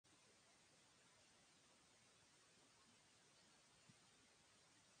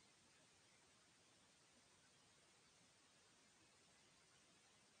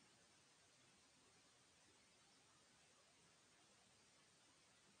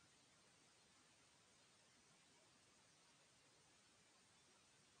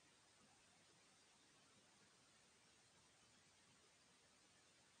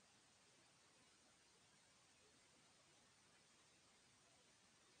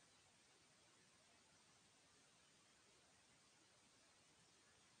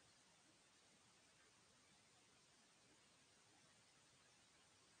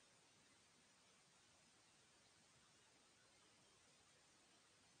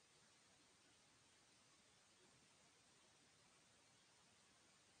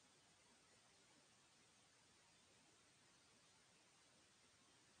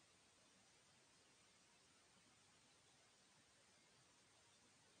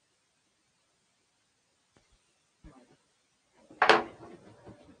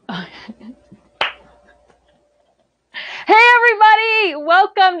Hey everybody,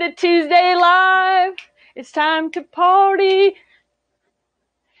 welcome to Tuesday Live. It's time to party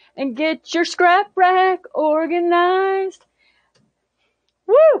and get your scrap rack organized.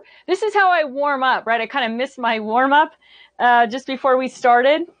 Woo! This is how I warm up, right? I kind of missed my warm up just before we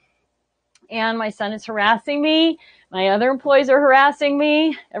started. And my son is harassing me. My other employees are harassing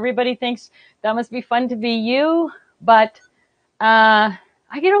me. Everybody thinks that must be fun to be you. But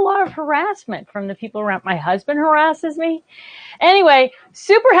I get a lot of harassment from the people around. My husband harasses me. Anyway,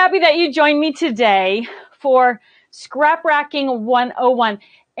 super happy that you joined me today for ScrapRacking 101.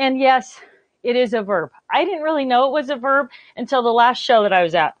 And yes, it is a verb. I didn't really know it was a verb until the last show that I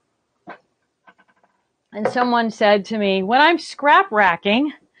was at. And someone said to me, when I'm scrap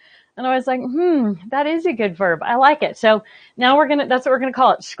racking, and I was like, that is a good verb. I like it. So now that's what we're going to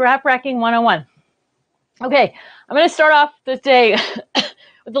call it, ScrapRacking 101. Okay, I'm going to start off this day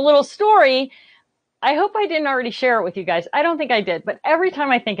with a little story. I hope I didn't already share it with you guys. I don't think I did, but every time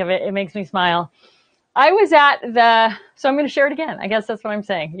I think of it, it makes me smile. I was so I'm going to share it again. I guess that's what I'm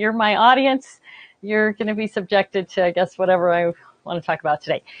saying. You're my audience. You're going to be subjected to, I guess, whatever I want to talk about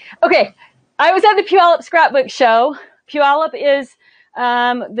today. Okay, I was at the Puyallup Scrapbook Show. Puyallup is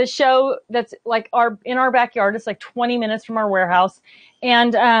the show that's like in our backyard. It's like 20 minutes from our warehouse.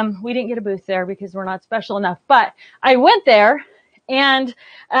 And we didn't get a booth there because we're not special enough. But I went there and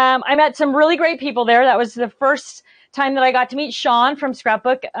I met some really great people there. That was the first time that I got to meet Sean from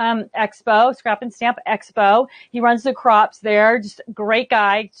Scrapbook Expo, Scrap and Stamp Expo. He runs the crops there. Just a great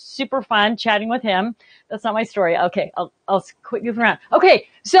guy. Super fun chatting with him. That's not my story. Okay, I'll quit goofing around. Okay,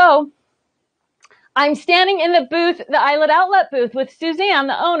 so I'm standing in the booth, the Islet Outlet booth with Suzanne,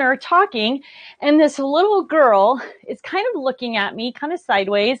 the owner, talking, and this little girl is kind of looking at me, kind of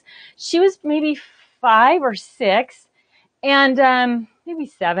sideways. She was maybe 5 or 6, and maybe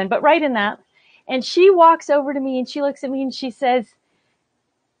 7, but right in that. And she walks over to me, and she looks at me, and she says,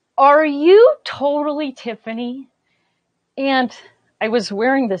 "Are you Totally-Tiffany?" And I was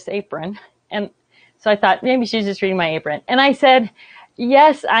wearing this apron, and so I thought maybe she's just reading my apron. And I said,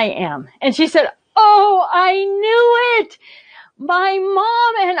 "Yes, I am." And she said, "Oh, I knew it. My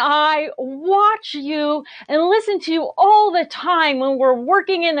mom and I watch you and listen to you all the time when we're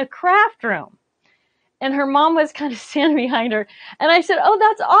working in the craft room." And her mom was kind of standing behind her. And I said, "Oh,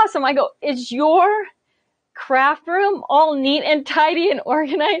 that's awesome." I go, "Is your craft room all neat and tidy and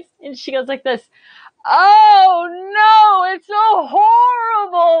organized?" And she goes like this, "Oh, no, it's a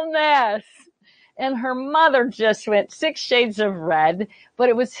horrible mess." And her mother just went 6 shades of red, but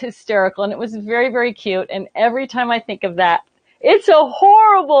it was hysterical and it was very, very cute. And every time I think of that, it's a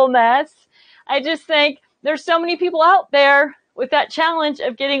horrible mess. I just think there's so many people out there with that challenge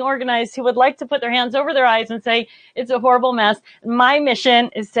of getting organized who would like to put their hands over their eyes and say, it's a horrible mess. My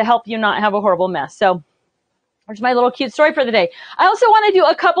mission is to help you not have a horrible mess. So there's my little cute story for the day. I also want to do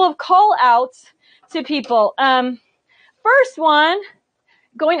a couple of call outs to people. First one,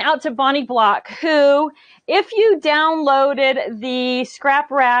 going out to Bonnie Block, who, if you downloaded the Scrap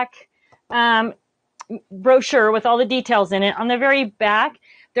Rack brochure with all the details in it, on the very back,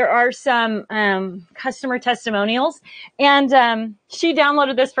 there are some customer testimonials. And she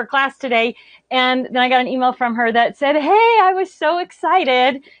downloaded this for class today. And then I got an email from her that said, "Hey, I was so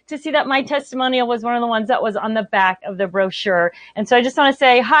excited to see that my testimonial was one of the ones that was on the back of the brochure." And so I just want to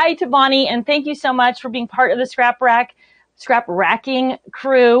say hi to Bonnie and thank you so much for being part of the ScrapRacking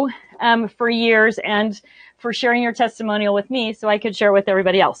crew for years and for sharing your testimonial with me so I could share it with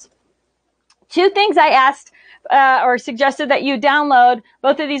everybody else. 2 things I asked or suggested that you download.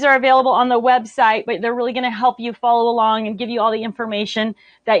 Both of these are available on the website, but they're really going to help you follow along and give you all the information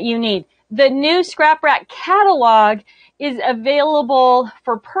that you need. The new Scrap Rack catalog is available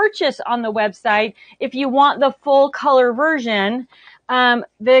for purchase on the website. If you want the full color version,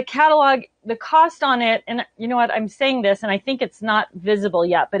 the catalog, the cost on it, and you know what, I'm saying this, and I think it's not visible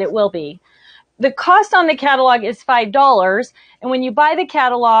yet, but it will be. The cost on the catalog is $5, and when you buy the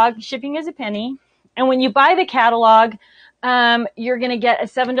catalog, shipping is a penny, and when you buy the catalog, you're going to get a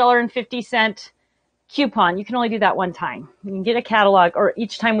 $7.50 coupon. You can only do that one time. You can get a catalog, or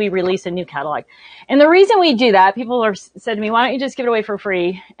each time we release a new catalog. And the reason we do that, people have said to me, "Why don't you just give it away for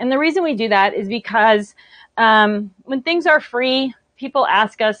free?" And the reason we do that is because when things are free, people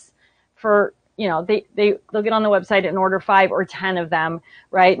ask us for, they'll get on the website and order 5 or 10 of them,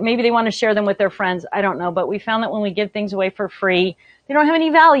 right? Maybe they want to share them with their friends. I don't know. But we found that when we give things away for free, they don't have any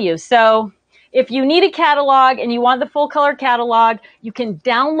value. So if you need a catalog and you want the full color catalog, you can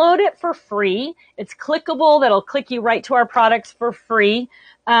download it for free. It's clickable. That'll click you right to our products for free.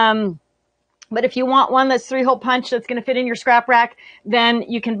 But if you want one that's 3-hole punch that's going to fit in your scrap rack, then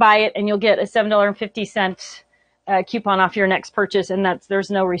you can buy it and you'll get a $7.50 coupon off your next purchase. And there's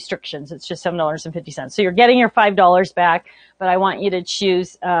no restrictions. It's just $7.50. So you're getting your $5 back, but I want you to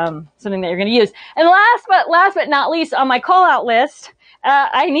choose something that you're going to use. And last but not least on my call out list,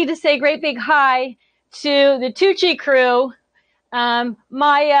 I need to say great big hi to the Tucci crew,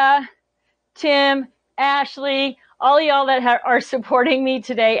 Maya, Tim, Ashley, all y'all that are supporting me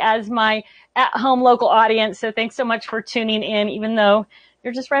today as my at-home local audience. So thanks so much for tuning in, even though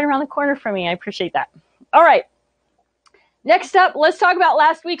you're just right around the corner from me. I appreciate that. All right. Next up, let's talk about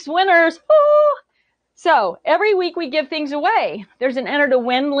last week's winners. Woo! So every week we give things away. There's an enter to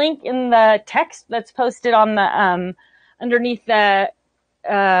win link in the text that's posted on the underneath the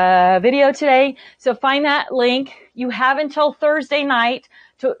video today. So find that link. You have until Thursday night.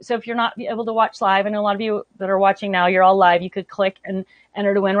 So if you're not able to watch live, I know a lot of you that are watching now, you're all live. You could click and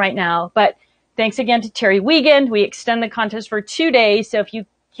enter to win right now. But thanks again to Terry Wiegand. We extend the contest for 2 days. So if you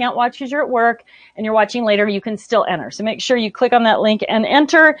can't watch because you're at work and you're watching later, you can still enter. So make sure you click on that link and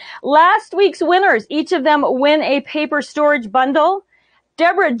enter. Last week's winners, each of them win a paper storage bundle.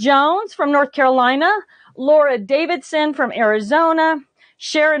 Deborah Jones from North Carolina, Laura Davidson from Arizona,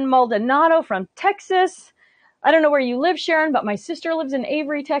 Sharon Maldonado from Texas. I don't know where you live, Sharon, but my sister lives in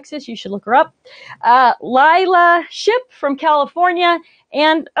Avery, Texas. You should look her up. Lila Ship from California.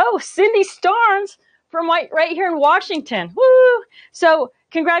 And, Cindy Starnes from right here in Washington. Woo! So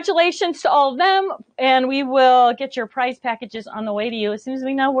congratulations to all of them. And we will get your prize packages on the way to you as soon as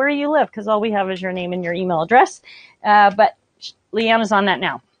we know where you live, because all we have is your name and your email address. But Leanna's on that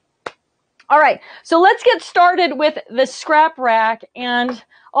now. All right, so let's get started with the scrap rack and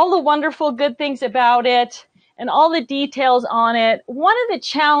all the wonderful good things about it and all the details on it. One of the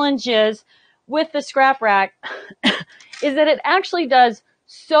challenges with the scrap rack is that it actually does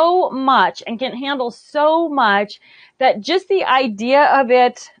so much and can handle so much that just the idea of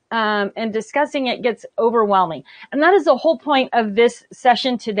it and discussing it gets overwhelming. And that is the whole point of this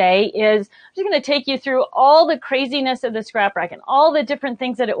session today. Is I'm just going to take you through all the craziness of the scrap rack and all the different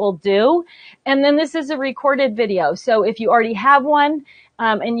things that it will do. And then this is a recorded video. So if you already have one,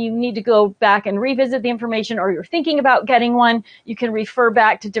 and you need to go back and revisit the information, or you're thinking about getting one, you can refer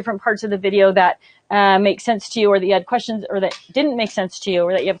back to different parts of the video that make sense to you, or that you had questions, or that didn't make sense to you,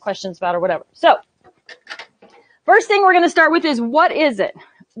 or that you have questions about, or whatever. So first thing we're going to start with is, what is it?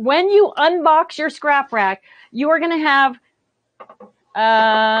 When you unbox your scrap rack, you are going to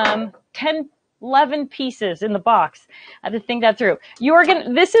have 10, 11 pieces in the box. I had to think that through.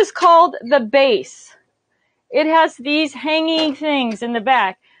 This is called the base. It has these hanging things in the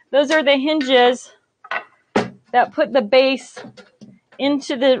back. Those are the hinges that put the base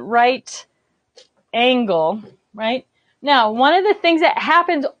into the right angle, right? Now, one of the things that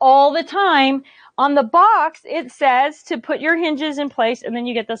happens all the time on the box, it says to put your hinges in place, and then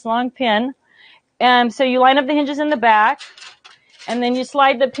you get this long pin. And so you line up the hinges in the back, and then you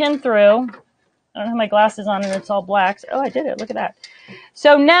slide the pin through. I don't have my glasses on and it's all black. So, I did it. Look at that.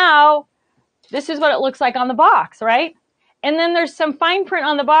 So now this is what it looks like on the box, right? And then there's some fine print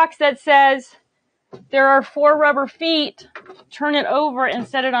on the box that says there are 4 rubber feet. Turn it over and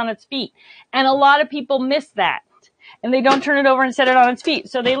set it on its feet. And a lot of people miss that. And they don't turn it over and set it on its feet.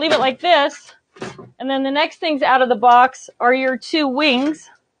 So they leave it like this. And then the next things out of the box are your 2 wings.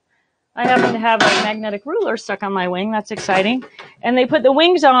 I happen to have a magnetic ruler stuck on my wing. That's exciting. And they put the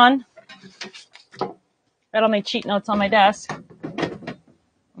wings on. Got all my cheat notes on my desk.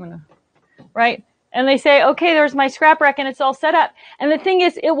 Right? And they say, okay, there's my scrap rack and it's all set up. And the thing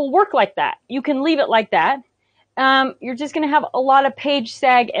is, it will work like that. You can leave it like that. You're just going to have a lot of page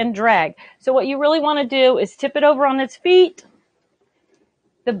sag and drag. So what you really want to do is tip it over on its feet.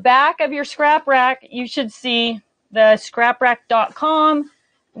 The back of your scrap rack, you should see the ScrapRack.com,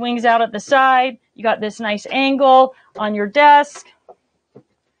 wings out at the side. You got this nice angle on your desk.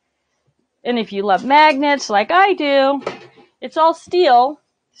 And if you love magnets like I do, it's all steel.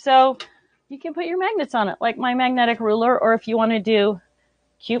 So you can put your magnets on it, like my magnetic ruler, or if you want to do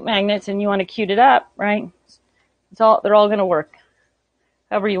cute magnets and you want to cute it up, right? They're all going to work.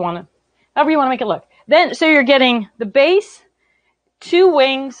 However you want to make it look. Then, so you're getting the base, 2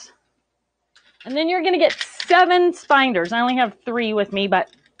 wings, and then you're going to get 7 spinders. I only have 3 with me,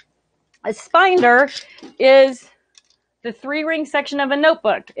 but a spinder is the 3-ring section of a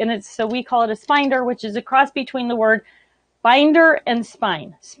notebook. And so we call it a spinder, which is a cross between the word binder and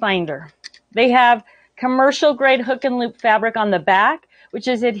spine. Spinder. They have commercial grade hook and loop fabric on the back, which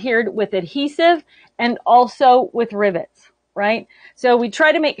is adhered with adhesive and also with rivets, right? So we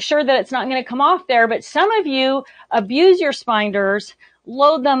try to make sure that it's not going to come off there, but some of you abuse your spinders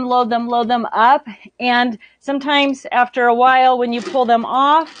load them up. And sometimes after a while, when you pull them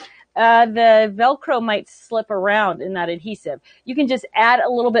off, the Velcro might slip around in that adhesive. You can just add a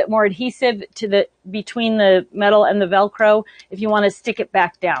little bit more adhesive to between the metal and the Velcro if you want to stick it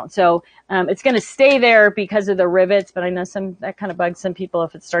back down. So it's going to stay there because of the rivets, but I know that kind of bugs some people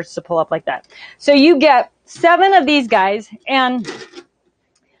if it starts to pull up like that. So you get 7 of these guys, and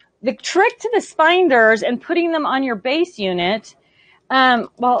the trick to the spinders and putting them on your base unit,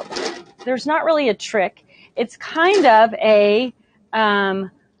 well, there's not really a trick. It's kind of a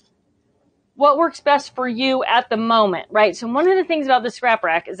what works best for you at the moment, right? So one of the things about the scrap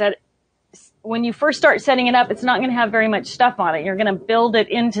rack is that when you first start setting it up, it's not going to have very much stuff on it. You're going to build it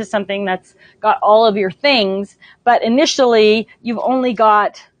into something that's got all of your things, but initially you've only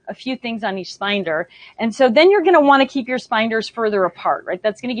got a few things on each spinder. And so then you're going to want to keep your spinders further apart, right?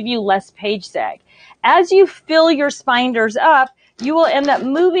 That's going to give you less page sag. As you fill your spinders up, you will end up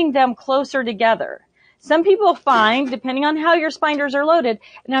moving them closer together. Some people find, depending on how your spinders are loaded,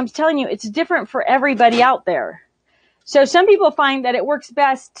 and I'm telling you, it's different for everybody out there. So some people find that it works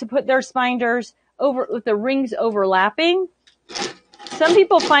best to put their spinders over with the rings overlapping. Some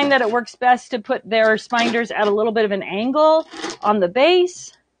people find that it works best to put their spinders at a little bit of an angle on the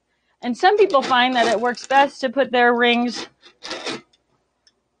base. And some people find that it works best to put their rings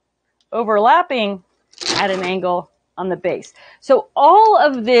overlapping at an angle on the base. So all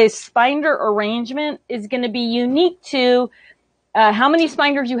of this spinder arrangement is going to be unique to how many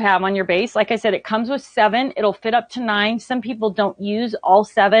spinders you have on your base. Like I said, it comes with 7. It'll fit up to 9. Some people don't use all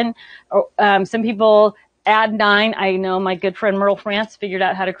 7. Some people add 9. I know my good friend Merle France figured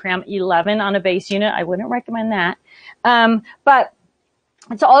out how to cram 11 on a base unit. I wouldn't recommend that. But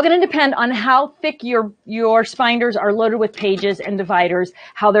it's all going to depend on how thick your spinders are loaded with pages and dividers,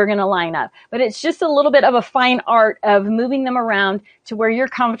 how they're going to line up. But it's just a little bit of a fine art of moving them around to where you're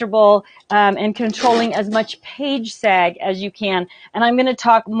comfortable and controlling as much page sag as you can. And I'm going to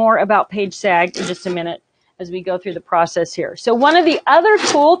talk more about page sag in just a minute as we go through the process here. So one of the other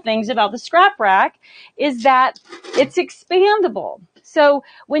cool things about the scrap rack is that it's expandable. So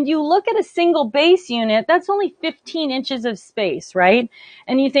when you look at a single base unit, that's only 15 inches of space, right?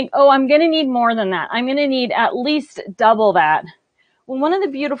 And you think, oh, I'm going to need more than that. I'm going to need at least double that. Well, one of the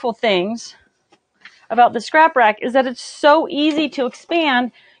beautiful things about the scrap rack is that it's so easy to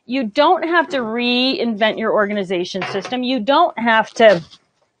expand. You don't have to reinvent your organization system. You don't have to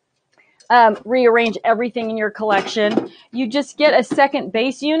rearrange everything in your collection. You just get a second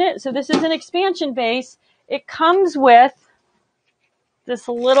base unit. So this is an expansion base. It comes with this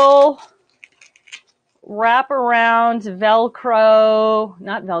little wraparound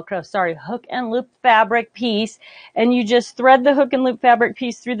hook and loop fabric piece. And you just thread the hook and loop fabric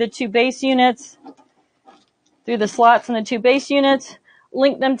piece through the 2 base units, through the slots in the 2 base units,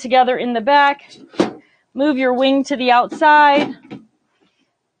 link them together in the back, move your wing to the outside.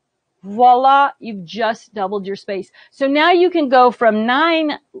 Voila, you've just doubled your space. So now you can go from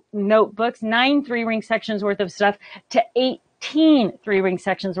 9 notebooks, 9 3-ring sections worth of stuff to 18 3-ring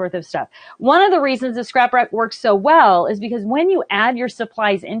sections worth of stuff. One of the reasons the scrap rack works so well is because when you add your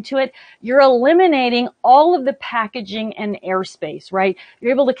supplies into it, you're eliminating all of the packaging and airspace, right?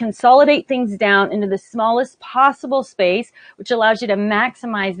 You're able to consolidate things down into the smallest possible space, which allows you to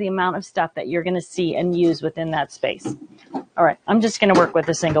maximize the amount of stuff that you're going to see and use within that space. All right, I'm just going to work with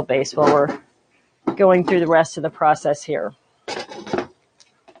a single base while we're going through the rest of the process here.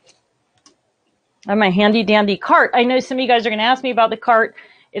 I have my handy dandy cart. I know some of you guys are going to ask me about the cart.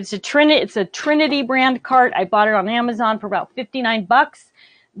 It's a Trinity brand cart. I bought it on Amazon for about 59 bucks.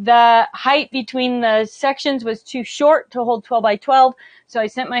 The height between the sections was too short to hold 12 by 12. So I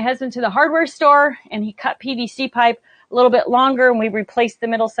sent my husband to the hardware store and he cut PVC pipe a little bit longer, and we replaced the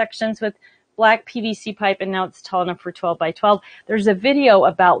middle sections with black PVC pipe, and now it's tall enough for 12 by 12. There's a video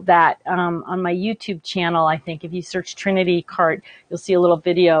about that on my YouTube channel. I think if you search Trinity cart, you'll see a little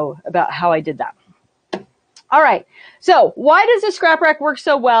video about how I did that. All right. So why does the scrap rack work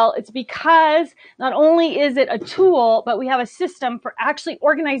so well? It's because not only is it a tool, but we have a system for actually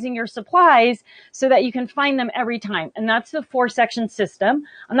organizing your supplies so that you can find them every time. And that's the 4-section system.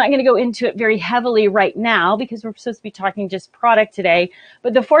 I'm not going to go into it very heavily right now because we're supposed to be talking just product today.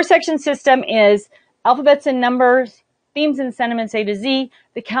 But the 4-section system is alphabets and numbers, themes and sentiments A to Z,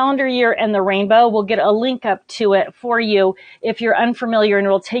 the calendar year, and the rainbow. We'll get a link up to it for you if you're unfamiliar, and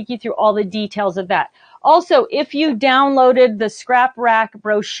it'll take you through all the details of that. Also, if you downloaded the Scrap Rack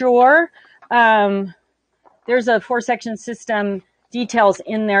brochure, there's a 4-section system details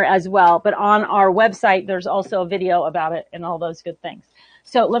in there as well. But on our website, there's also a video about it and all those good things.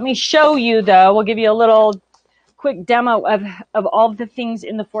 So let me show you, though. We'll give you a little quick demo of all the things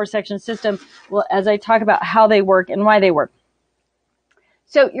in the 4-section system, well, as I talk about how they work and why they work.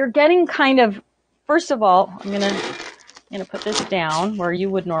 So you're getting kind of, first of all, I'm gonna put this down where you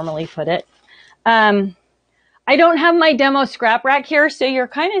would normally put it. I don't have my demo scrap rack here, so you're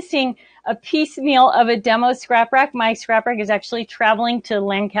kind of seeing a piecemeal of a demo scrap rack. My scrap rack is actually traveling to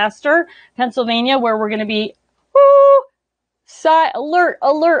Lancaster, Pennsylvania, where we're going to be,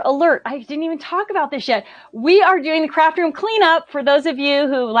 alert. I didn't even talk about this yet. We are doing the craft room cleanup. For those of you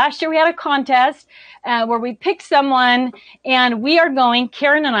who, last year we had a contest where we picked someone, and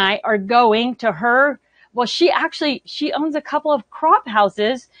Karen and I are going to her. Well, she owns a couple of crop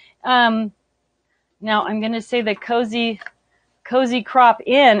houses. Now I'm going to say the Cozy Crop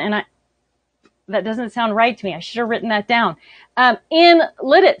Inn, and that doesn't sound right to me. I should have written that down. In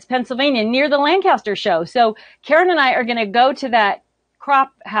Lidditz, Pennsylvania, near the Lancaster show. So Karen and I are going to go to that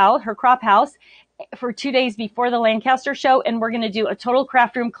her crop house for 2 days before the Lancaster show, and we're going to do a total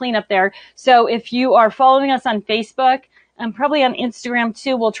craft room cleanup there. So if you are following us on Facebook, and probably on Instagram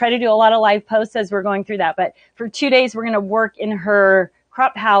too, we'll try to do a lot of live posts as we're going through that. But for 2 days, we're going to work in her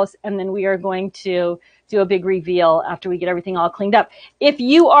crop house, and then we are going to do a big reveal after we get everything all cleaned up. If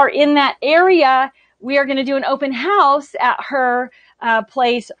you are in that area, we are going to do an open house at her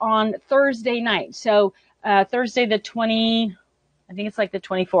place on Thursday night. So Thursday the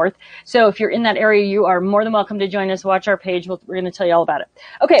 24th. So if you're in that area, you are more than welcome to join us. Watch our page. We're going to tell you all about it.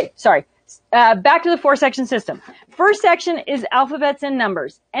 Okay, sorry. Back to the 4-section system. First section is alphabets and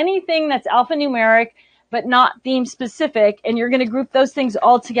numbers. Anything that's alphanumeric but not theme specific, and you're going to group those things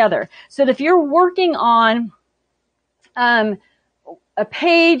all together. So that if you're working on a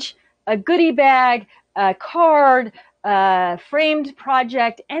page, a goodie bag, a card, a framed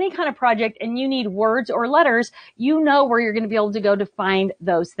project, any kind of project, and you need words or letters, you know where you're going to be able to go to find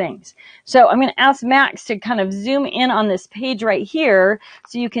those things. So I'm going to ask Max to kind of zoom in on this page right here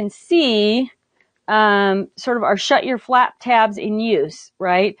so you can see sort of our shut your flap tabs in use,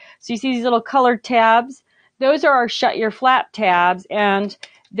 right? So you see these little colored tabs. Those are our shut your flap tabs, and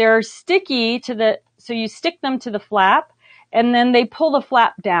they're sticky so you stick them to the flap, and then they pull the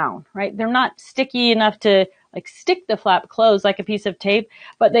flap down, right? They're not sticky enough to like stick the flap closed like a piece of tape,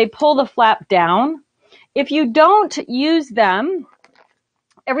 but they pull the flap down. If you don't use them,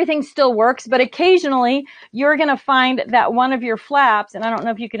 everything still works, but occasionally you're going to find that one of your flaps, and I don't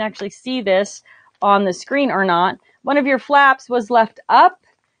know if you can actually see this on the screen or not, one of your flaps was left up,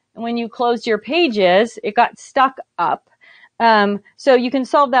 and when you closed your pages, it got stuck up. So you can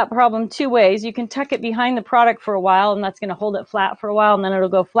solve that problem 2 ways. You can tuck it behind the product for a while, and that's going to hold it flat for a while, and then it'll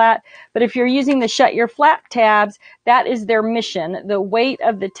go flat. But if you're using the shut your flap tabs, that is their mission. The weight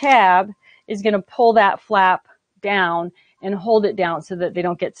of the tab is going to pull that flap down and hold it down so that they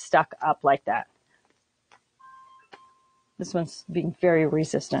don't get stuck up like that. This one's being very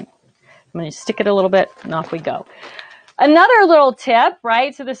resistant. I'm going to stick it a little bit, and off we go. Another little tip,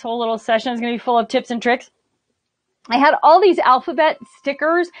 right? So this whole little session is going to be full of tips and tricks. I had all these alphabet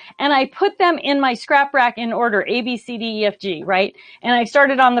stickers, and I put them in my scrap rack in order, A, B, C, D, E, F, G, right? And I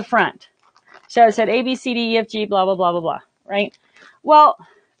started on the front. So I said A, B, C, D, E, F, G, blah, blah, blah, blah, blah, right? Well,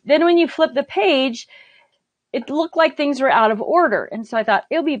 then when you flip the page, it looked like things were out of order. And so I thought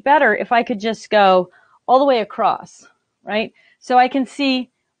it would be better if I could just go all the way across, right? So I can see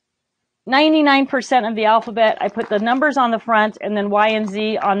 99% of the alphabet. I put the numbers on the front, and then Y and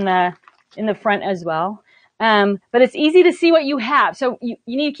Z in the front as well. But it's easy to see what you have. So you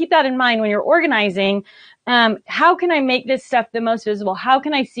need to keep that in mind when you're organizing. How can I make this stuff the most visible? How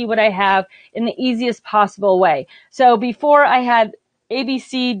can I see what I have in the easiest possible way? So before I had A, B,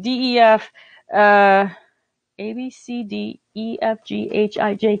 C, D, E, F, A, B, C, D, E, F, G, H,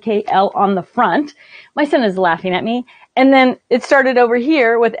 I, J, K, L on the front. My son is laughing at me. And then it started over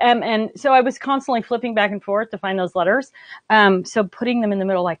here with M, and so I was constantly flipping back and forth to find those letters. So putting them in the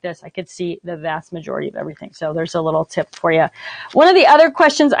middle like this, I could see the vast majority of everything. So there's a little tip for you. One of the other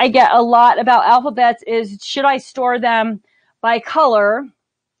questions I get a lot about alphabets is, should I store them by color?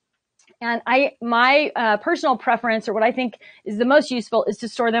 And my personal preference, or what I think is the most useful, is to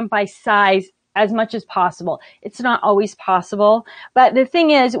store them by size as much as possible. It's not always possible. But the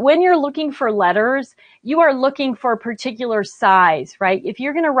thing is, when you're looking for letters, you are looking for a particular size, right? If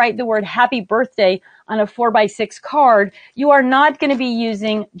you're going to write the word happy birthday on a 4x6 card, you are not going to be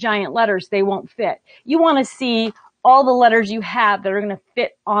using giant letters. They won't fit. You want to see all the letters you have that are going to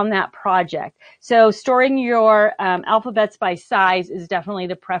fit on that project. So storing your alphabets by size is definitely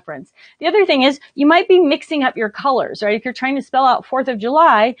the preference. The other thing is you might be mixing up your colors, right? If you're trying to spell out 4th of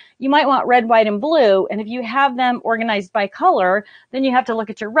July, you might want red, white, and blue. And if you have them organized by color, then you have to look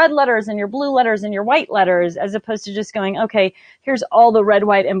at your red letters and your blue letters and your white letters, as opposed to just going, okay, here's all the red,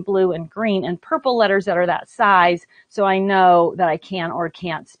 white, and blue and green and purple letters that are that size, so I know that I can or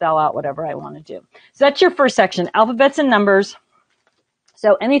can't spell out whatever I want to do. So that's your first section, alphabets and numbers.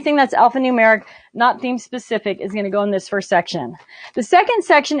 So anything that's alphanumeric, not theme specific, is going to go in this first section. The second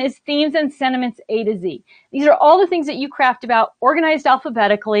section is themes and sentiments A to Z. These are all the things that you craft about, organized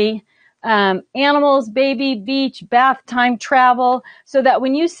alphabetically, animals, baby, beach, bath time, travel, so that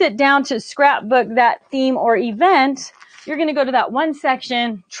when you sit down to scrapbook that theme or event, you're going to go to that one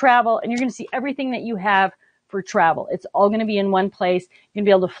section, travel, and you're going to see everything that you have for travel. It's all going to be in one place. You're going to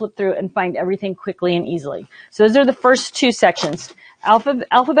be able to flip through and find everything quickly and easily. So those are the first two sections,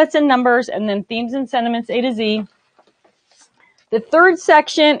 alphabets and numbers, and then themes and sentiments A to Z. The third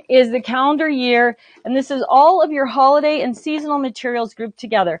section is the calendar year, and this is all of your holiday and seasonal materials grouped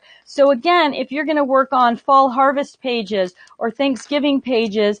together. So again, if you're going to work on fall harvest pages or Thanksgiving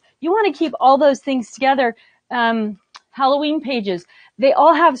pages, you want to keep all those things together. Halloween pages, they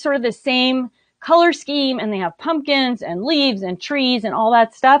all have sort of the same color scheme, and they have pumpkins and leaves and trees and all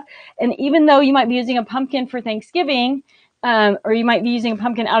that stuff. And even though you might be using a pumpkin for Thanksgiving, or you might be using a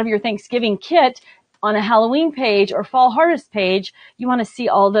pumpkin out of your Thanksgiving kit, on a Halloween page or fall harvest page, you want to see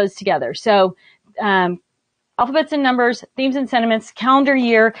all those together. So alphabets and numbers, themes and sentiments, calendar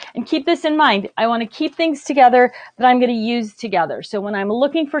year, and keep this in mind. I want to keep things together that I'm going to use together. So when I'm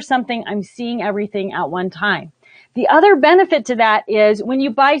looking for something, I'm seeing everything at one time. The other benefit to that is when you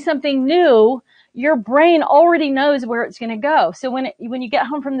buy something new, your brain already knows where it's going to go. So when you get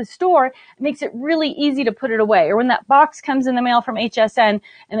home from the store, it makes it really easy to put it away. Or when that box comes in the mail from HSN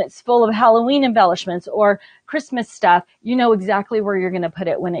and it's full of Halloween embellishments or Christmas stuff, you know exactly where you're going to put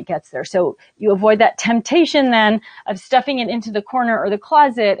it when it gets there. So you avoid that temptation then of stuffing it into the corner or the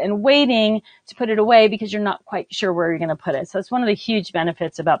closet and waiting to put it away because you're not quite sure where you're going to put it. So it's one of the huge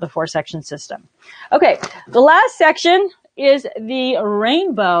benefits about the 4-section system. Okay, the last section is the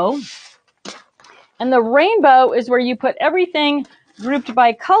rainbow. And the rainbow is where you put everything grouped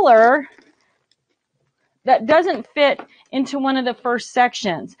by color that doesn't fit into one of the first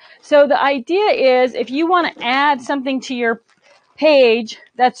sections. So the idea is if you want to add something to your page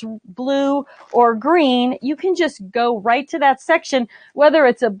that's blue or green, you can just go right to that section, whether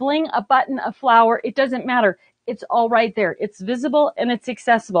it's a bling, a button, a flower, it doesn't matter. It's all right there. It's visible and it's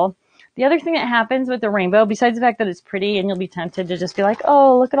accessible. The other thing that happens with the rainbow, besides the fact that it's pretty and you'll be tempted to just be like,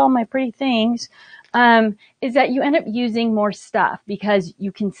 oh, look at all my pretty things, is that you end up using more stuff because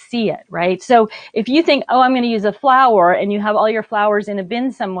you can see it, right? So if you think, oh, I'm going to use a flower, and you have all your flowers in a bin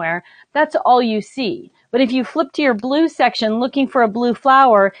somewhere, that's all you see. But if you flip to your blue section looking for a blue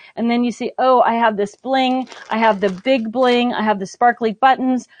flower, and then you see, oh, I have this bling, I have the big bling, I have the sparkly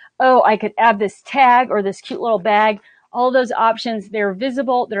buttons, oh, I could add this tag or this cute little bag. All those options, they're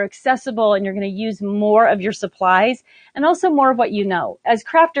visible, they're accessible, and you're going to use more of your supplies and also more of what you know. As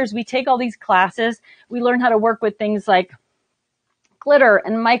crafters, we take all these classes. We learn how to work with things like glitter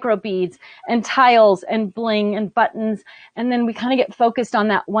and micro beads and tiles and bling and buttons. And then we kind of get focused on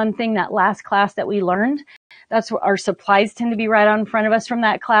that one thing, that last class that we learned. That's where our supplies tend to be right out in front of us from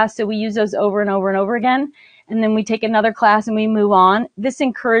that class. So we use those over and over and over again. And then we take another class and we move on. This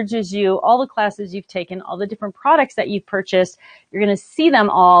encourages you, all the classes you've taken, all the different products that you've purchased, you're going to see them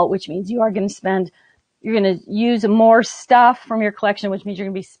all, which means you are going to you're going to use more stuff from your collection, which means you're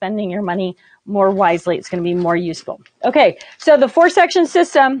going to be spending your money more wisely. It's going to be more useful. Okay, so the 4-section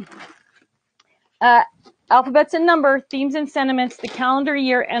system, alphabets and number, themes and sentiments, the calendar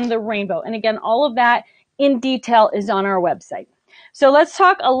year, and the rainbow. And again, all of that in detail is on our website. So let's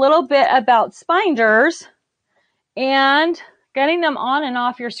talk a little bit about spinders and getting them on and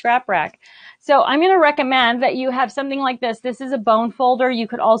off your scrap rack. So I'm going to recommend that you have something like this. This is a bone folder. You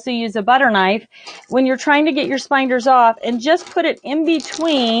could also use a butter knife when you're trying to get your spinders off, and just put it in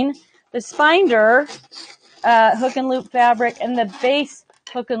between the spinder hook and loop fabric and the base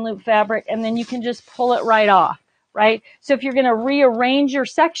hook and loop fabric, and then you can just pull it right off, right? So if you're going to rearrange your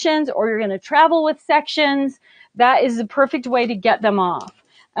sections or you're going to travel with sections, that is the perfect way to get them off.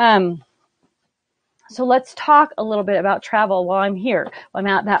 So let's talk a little bit about travel while I'm here. While I'm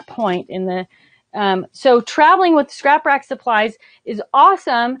at that point in the, so traveling with scrap rack supplies is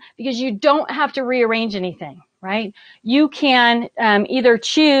awesome because you don't have to rearrange anything, right? You can either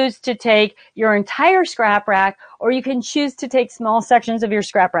choose to take your entire scrap rack, or you can choose to take small sections of your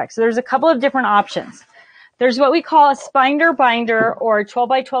scrap rack. So there's a couple of different options. There's what we call a spinder binder or a 12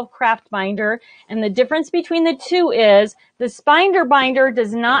 by 12 craft binder. And the difference between the two is the spinder binder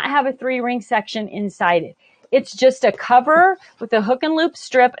does not have a 3-ring section inside it. It's just a cover with a hook and loop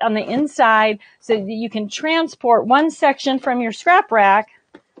strip on the inside so that you can transport one section from your scrap rack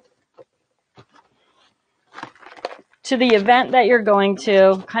to the event that you're going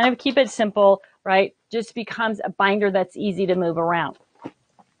to. Kind of keep it simple, right? Just becomes a binder that's easy to move around.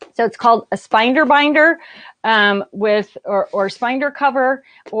 So it's called a spinder binder or spinder cover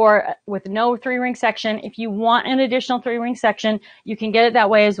or with no 3-ring section. If you want an additional 3-ring section, you can get it that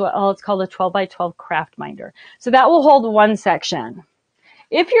way as well. It's called a 12 by 12 craft binder. So that will hold one section.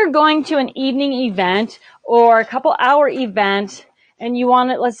 If you're going to an evening event or a couple-hour event and you want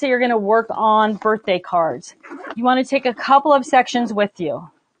to, let's say you're going to work on birthday cards, you want to take a couple of sections with you,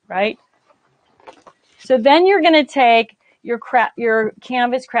 right? So then you're going to take your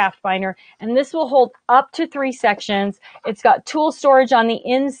canvas craft binder, and this will hold up to 3 sections. It's got tool storage on the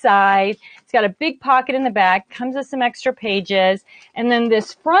inside. It's got a big pocket in the back, comes with some extra pages, and then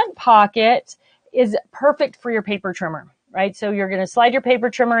this front pocket is perfect for your paper trimmer, right? So you're going to slide your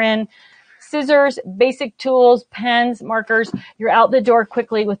paper trimmer in, scissors, basic tools, pens, markers. You're out the door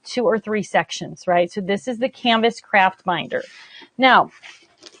quickly with 2 or 3 sections, right? So this is the canvas craft binder. Now,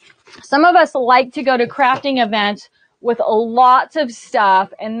 some of us like to go to crafting events with lots of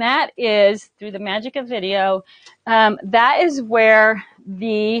stuff, and that is, through the magic of video, that is where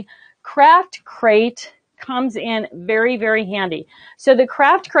the craft crate comes in very, very handy. So the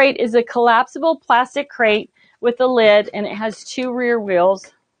craft crate is a collapsible plastic crate with a lid, and it has 2 rear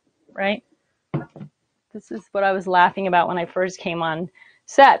wheels, right? This is what I was laughing about when I first came on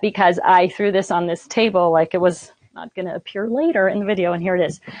set, because I threw this on this table like it was not going to appear later in the video, and here it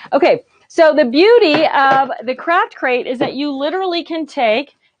is. Okay, so the beauty of the craft crate is that you literally can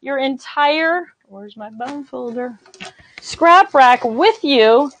take your entire, where's my bone folder, scrap rack with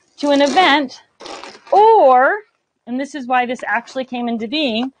you to an event, or, and this is why this actually came into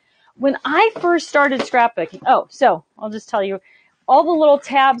being, when I first started scrapbooking, so I'll just tell you, all the little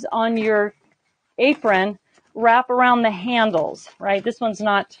tabs on your apron wrap around the handles, right? This one's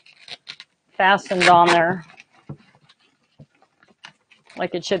not fastened on there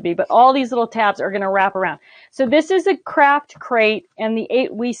like it should be, but all these little tabs are going to wrap around. So this is a craft crate, and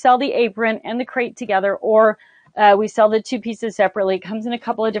we sell the apron and the crate together, or we sell the 2 pieces separately. It comes in a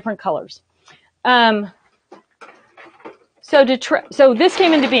couple of different colors. So this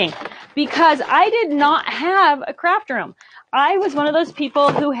came into being because I did not have a craft room. I was one of those people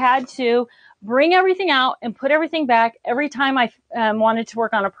who had to bring everything out and put everything back every time I wanted to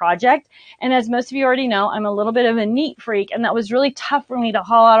work on a project. And as most of you already know, I'm a little bit of a neat freak, and that was really tough for me to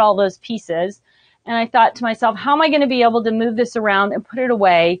haul out all those pieces. And I thought to myself, how am I going to be able to move this around and put it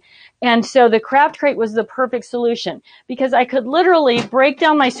away? And so the craft crate was the perfect solution, because I could literally break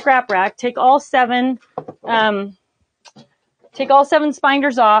down my scrap rack, take all 7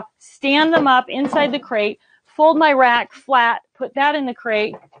 spinders off, stand them up inside the crate, fold my rack flat, put that in the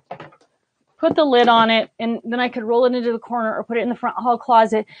crate, put the lid on it, and then I could roll it into the corner or put it in the front hall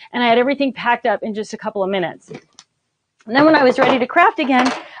closet, and I had everything packed up in just a couple of minutes. And then when I was ready to craft again,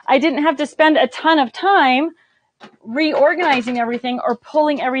 I didn't have to spend a ton of time reorganizing everything or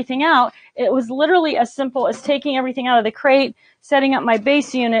pulling everything out. It was literally as simple as taking everything out of the crate, setting up my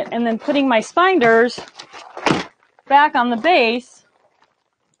base unit, and then putting my spinders back on the base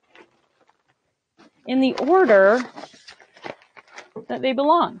in the order that they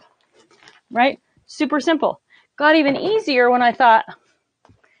belonged. Right? Super simple. Got even easier when I thought,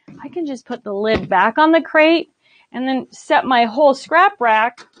 I can just put the lid back on the crate and then set my whole scrap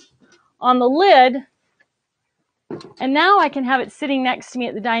rack on the lid. And now I can have it sitting next to me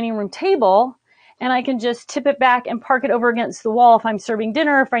at the dining room table, and I can just tip it back and park it over against the wall if I'm serving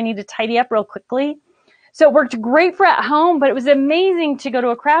dinner, if I need to tidy up real quickly. So it worked great for at home, but it was amazing to go to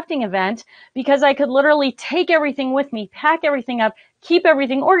a crafting event because I could literally take everything with me, pack everything up, keep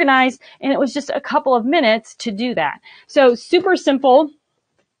everything organized, and it was just a couple of minutes to do that. So super simple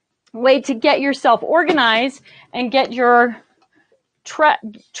way to get yourself organized and get your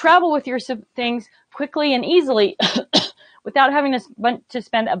travel with your things quickly and easily without having to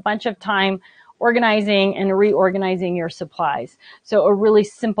spend a bunch of time organizing and reorganizing your supplies. So a really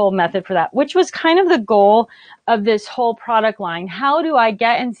simple method for that, which was kind of the goal of this whole product line. How do I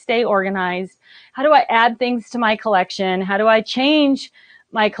get and stay organized? How do I add things to my collection? How do I change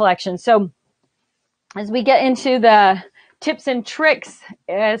my collection? So as we get into the tips and tricks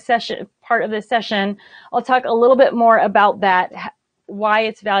part of this session, I'll talk a little bit more about that, why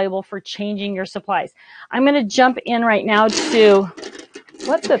it's valuable for changing your supplies. I'm going to jump in right now to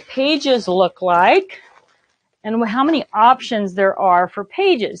what the pages look like and how many options there are for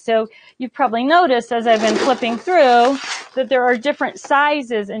pages. So you've probably noticed as I've been flipping through that there are different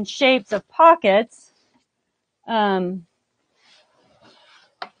sizes and shapes of pockets. Well,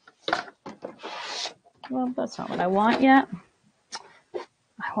 that's not what I want yet.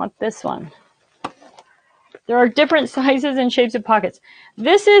 I want this one. There are different sizes and shapes of pockets.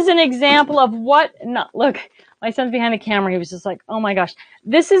 This is an example of what, look, my son's behind the camera. He was just like, oh my gosh.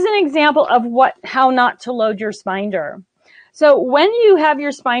 This is an example of how not to load your Spinder. So when you have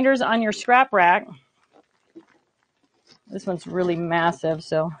your Spinders on your scrap rack, this one's really massive.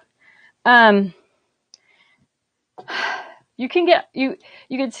 So, you can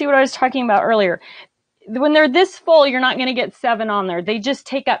see what I was talking about earlier. When they're this full, you're not going to get 7 on there. They just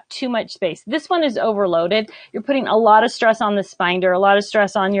take up too much space. This one is overloaded. You're putting a lot of stress on the Spinder, a lot of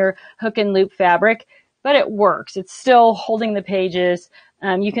stress on your hook and loop fabric, but it works. It's still holding the pages.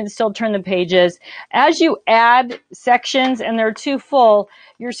 You can still turn the pages. As you add sections and they're too full,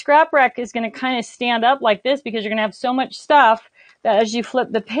 your scrap rack is going to kind of stand up like this because you're going to have so much stuff that as you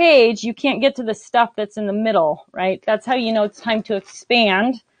flip the page, you can't get to the stuff that's in the middle, right? That's how you know it's time to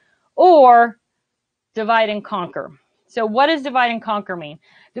expand or divide and conquer. So what does divide and conquer mean?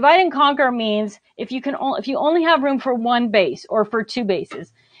 Divide and conquer means if you only have room for one base or for 2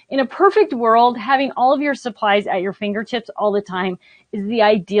 bases. In a perfect world, having all of your supplies at your fingertips all the time is the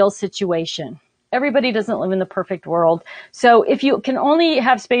ideal situation. Everybody doesn't live in the perfect world. So if you can only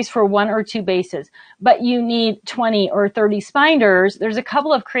have space for 1 or 2 bases, but you need 20 or 30 Spinders, there's a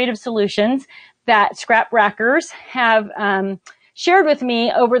couple of creative solutions that scrap rackers have shared with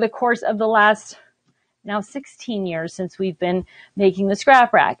me over the course of the last now 16 years since we've been making the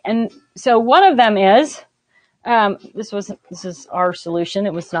scrap rack. And so one of them is, this is our solution.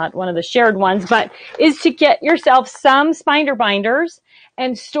 It was not one of the shared ones, but is to get yourself some Spinder binders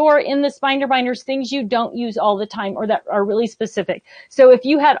and store in the Spinder binders things you don't use all the time or that are really specific. So if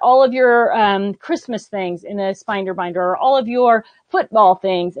you had all of your Christmas things in a Spinder binder or all of your football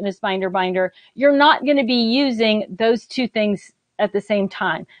things in a Spinder binder, you're not going to be using those 2 things at the same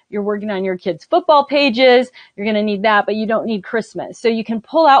time. You're working on your kids' football pages. You're going to need that, but you don't need Christmas. So you can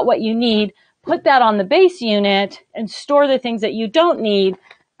pull out what you need, put that on the base unit, and store the things that you don't need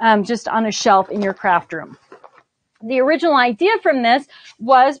just on a shelf in your craft room. The original idea from this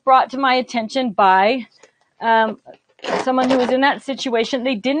was brought to my attention by someone who was in that situation.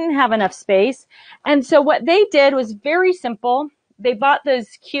 They didn't have enough space. And so what they did was very simple. They bought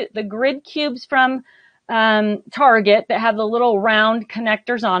the grid cubes from Target that have the little round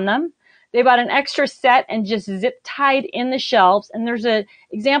connectors on them. They bought an extra set and just zip tied in the shelves. And there's an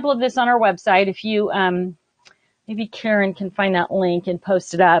example of this on our website. If you, maybe Karen can find that link and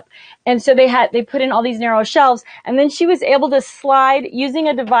post it up. And so they put in all these narrow shelves, and then she was able to slide using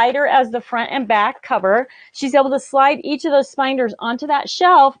a divider as the front and back cover. She's able to slide each of those Spinders onto that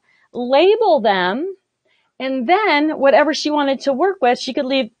shelf, label them, and then whatever she wanted to work with, she could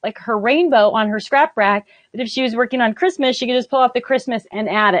leave like her rainbow on her scrap rack. But if she was working on Christmas, she could just pull off the Christmas and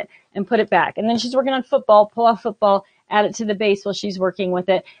add it and put it back. And then she's working on football, pull off football, add it to the base while she's working with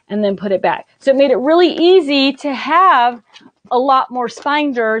it, and then put it back. So it made it really easy to have a lot more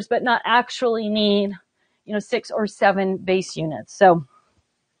Spinders, but not actually need, 6 or 7 base units. So,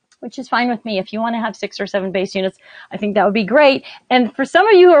 which is fine with me. If you want to have 6 or 7 base units, I think that would be great. And for some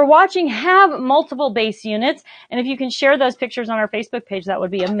of you who are watching, have multiple base units. And if you can share those pictures on our Facebook page, that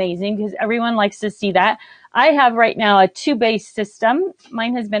would be amazing because everyone likes to see that. I have right now a 2 base system.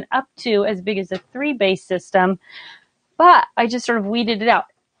 Mine has been up to as big as a 3 base system, but I just sort of weeded it out,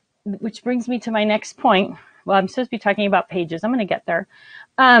 which brings me to my next point. Well, I'm supposed to be talking about pages. I'm going to get there.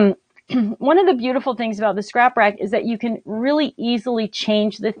 One of the beautiful things about the scrap rack is that you can really easily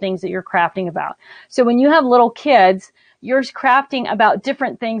change the things that you're crafting about. So when you have little kids, you're crafting about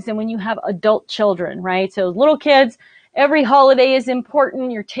different things than when you have adult children, right? So little kids, every holiday is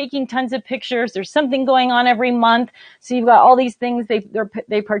important. You're taking tons of pictures. There's something going on every month. So you've got all these things.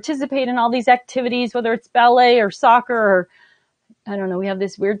 They participate in all these activities, whether it's ballet or soccer or I don't know, we have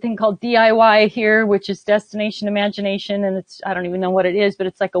this weird thing called DIY here, which is Destination Imagination, and I don't even know what it is, but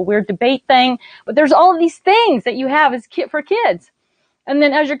it's like a weird debate thing. But there's all of these things that you have as for kids. And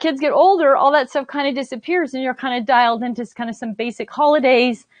then as your kids get older, all that stuff kind of disappears, and you're kind of dialed into kind of some basic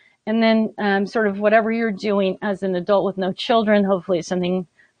holidays, and then sort of whatever you're doing as an adult with no children. Hopefully it's something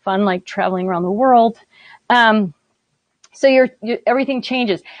fun like traveling around the world. So everything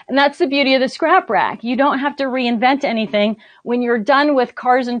changes. And that's the beauty of the scrap rack. You don't have to reinvent anything. When you're done with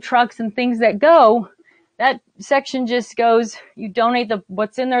cars and trucks and things that go, that section just goes, you donate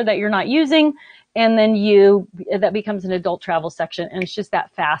what's in there that you're not using, and then that becomes an adult travel section, and it's just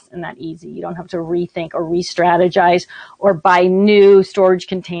that fast and that easy. You don't have to rethink or re-strategize or buy new storage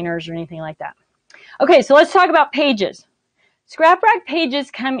containers or anything like that. Okay, so let's talk about pages. Scrap Rack pages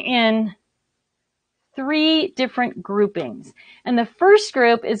come in 3 different groupings. And the first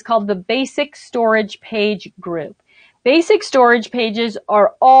group is called the basic storage page group. Basic storage pages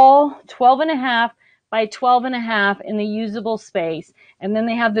are all 12.5 by 12.5 in the usable space. And then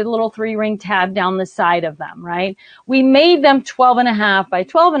they have the little 3-ring tab down the side of them, right? We made them 12.5 by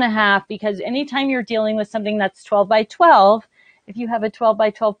 12.5 because anytime you're dealing with something that's 12 by 12, if you have a 12 by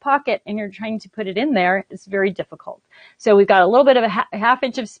 12 pocket and you're trying to put it in there, it's very difficult. So we've got a little bit of a half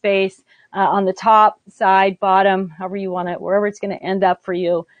inch of space on the top, side, bottom, however you want it, wherever it's going to end up for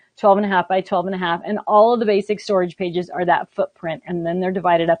you, 12.5 by 12.5. And all of the basic storage pages are that footprint, and then they're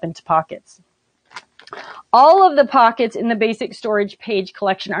divided up into pockets. All of the pockets in the basic storage page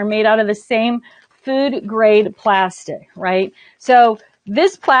collection are made out of the same food grade plastic, right? So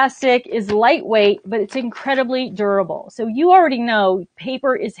this plastic is lightweight, but it's incredibly durable. So you already know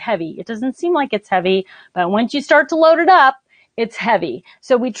paper is heavy. It doesn't seem like it's heavy, but once you start to load it up, it's heavy.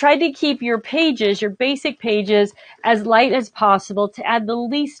 So we tried to keep your pages, your basic pages, as light as possible to add the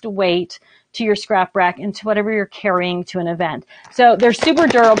least weight to your scrap rack and to whatever you're carrying to an event. So they're super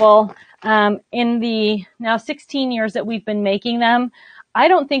durable. In the now 16 years that we've been making them, I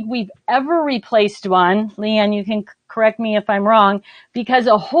don't think we've ever replaced one. Leanne, you can correct me if I'm wrong, because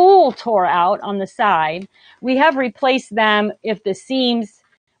a hole tore out on the side. We have replaced them if the seams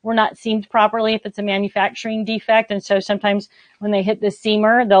were not seamed properly, if it's a manufacturing defect. And so sometimes when they hit the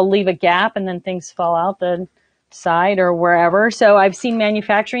seamer, they'll leave a gap and then things fall out the side or wherever. So I've seen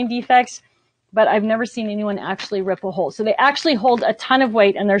manufacturing defects, but I've never seen anyone actually rip a hole. So they actually hold a ton of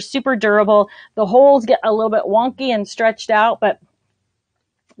weight and they're super durable. The holes get a little bit wonky and stretched out, but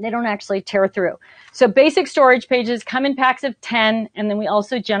they don't actually tear through. So basic storage pages come in packs of 10, and then we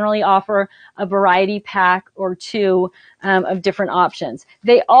also generally offer a variety pack or 2 of different options.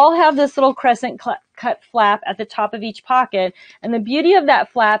 They all have this little crescent cut flap at the top of each pocket, and the beauty of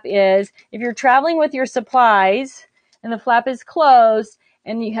that flap is if you're traveling with your supplies and the flap is closed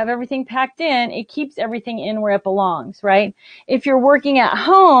and you have everything packed in, it keeps everything in where it belongs, right? If you're working at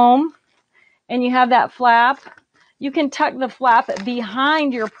home and you have that flap, you can tuck the flap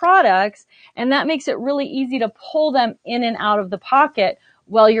behind your products, and that makes it really easy to pull them in and out of the pocket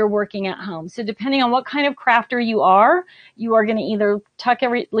while you're working at home. So depending on what kind of crafter you are going to either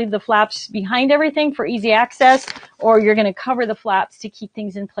leave the flaps behind everything for easy access, or you're going to cover the flaps to keep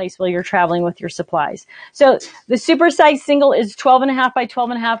things in place while you're traveling with your supplies. So the supersize single is 12.5 by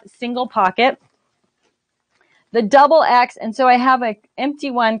 12.5 single pocket. The double X, and so I have an empty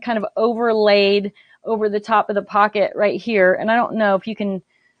one kind of overlaid over the top of the pocket right here. And I don't know if you can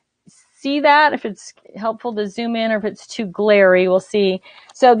see that, if it's helpful to zoom in or if it's too glary, we'll see.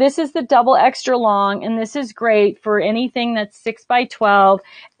 So this is the double extra long, and this is great for anything that's 6 by 12.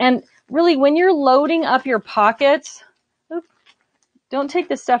 And really, when you're loading up your pockets, don't take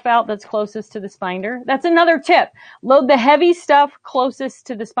the stuff out that's closest to the spinder. That's another tip. Load the heavy stuff closest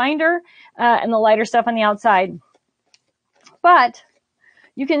to the spinder and the lighter stuff on the outside. But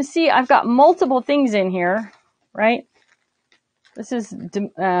you can see I've got multiple things in here, right? This is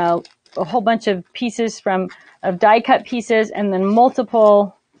a whole bunch of pieces of die cut pieces and then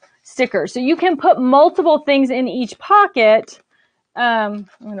multiple stickers. So you can put multiple things in each pocket.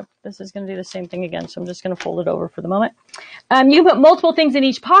 This is going to do the same thing again, so I'm just going to fold it over for the moment. You can put multiple things in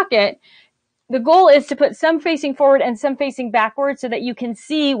each pocket. The goal is to put some facing forward and some facing backward so that you can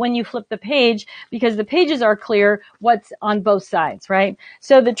see when you flip the page, because the pages are clear what's on both sides, right?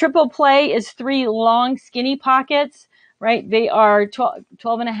 So the triple play is 3 long skinny pockets, right? They are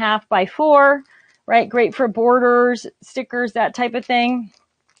 12.5 by 4, right? Great for borders, stickers, that type of thing.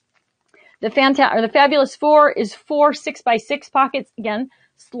 The Fabulous 4 is 4 6 by 6 pockets. Again,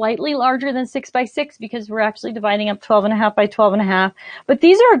 slightly larger than 6 by 6 because we're actually dividing up 12.5 by 12.5. But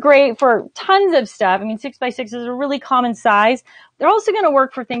these are great for tons of stuff. I mean, 6 by 6 is a really common size. They're also going to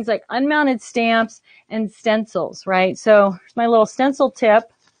work for things like unmounted stamps and stencils, right? So here's my little stencil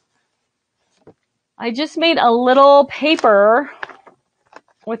tip. I just made a little paper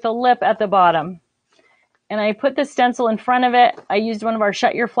with a lip at the bottom. And I put the stencil in front of it. I used one of our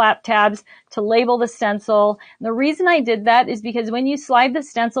Shut Your Flap tabs to label the stencil. And the reason I did that is because when you slide the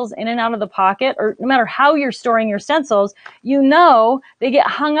stencils in and out of the pocket, or no matter how you're storing your stencils, you know they get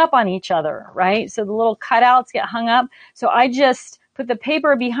hung up on each other, right? So the little cutouts get hung up. So I just put the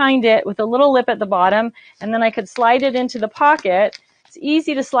paper behind it with a little lip at the bottom, and then I could slide it into the pocket It's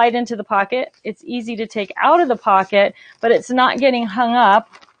easy to slide into the pocket. It's easy to take out of the pocket, but it's not getting hung up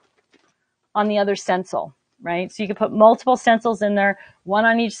on the other stencil, right? So you can put multiple stencils in there, one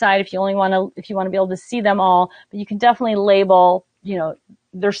on each side if you want to be able to see them all, but you can definitely label, you know,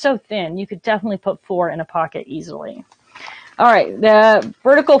 they're so thin. You could definitely put 4 in a pocket easily. All right, the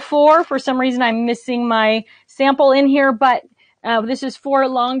vertical 4, for some reason I'm missing my sample in here, but this is 4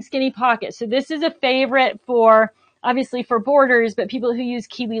 long skinny pockets. So this is a favorite for, obviously for borders, but people who use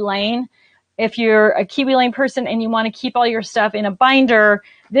Kiwi Lane. If you're a Kiwi Lane person and you want to keep all your stuff in a binder,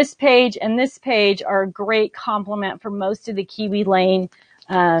 this page and this page are a great complement for most of the Kiwi Lane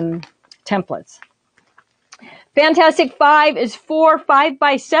templates. Fantastic 5 is 4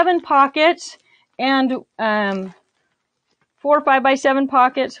 5x7 pockets and 4 5x7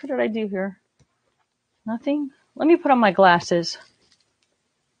 pockets. What did I do here? Nothing? Let me put on my glasses.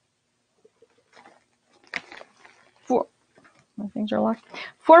 4. My things are locked.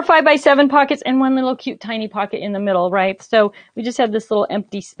 4 5x7 pockets and one little cute tiny pocket in the middle, right? So we just have this little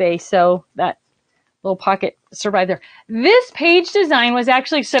empty space, so that little pocket survived there. This page design was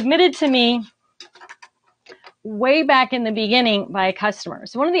actually submitted to me way back in the beginning by a customer.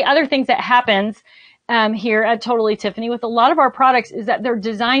 So one of the other things that happens here at Totally-Tiffany with a lot of our products is that they're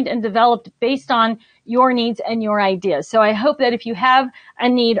designed and developed based on your needs and your ideas. So I hope that if you have a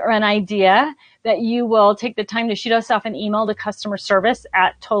need or an idea, that you will take the time to shoot us off an email to customer service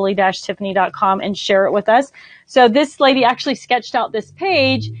at totally-tiffany.com and share it with us. So this lady actually sketched out this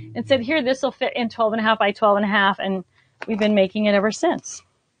page and said, here, this will fit in 12.5 by 12.5, and we've been making it ever since.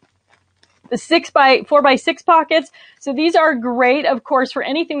 The 4x6 pockets. So these are great, of course, for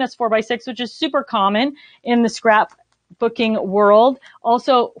anything that's 4x6, which is super common in the scrapbooking world.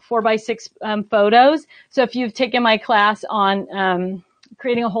 Also 4x6 photos. So if you've taken my class on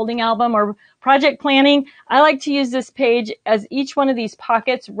creating a holding album or project planning, I like to use this page as each one of these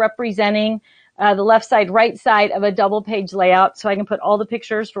pockets representing the left side, right side of a double page layout. So I can put all the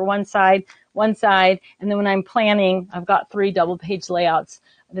pictures for one side, and then when I'm planning, I've got 3 double page layouts.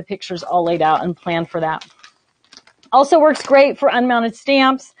 The pictures all laid out and planned for that. Also works great for unmounted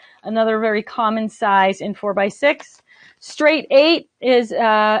stamps, another very common size in 4x6. Straight 8 is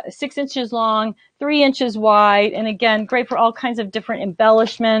 6 inches long, 3 inches wide, and again, great for all kinds of different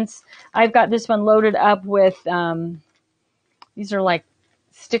embellishments. I've got this one loaded up with, these are like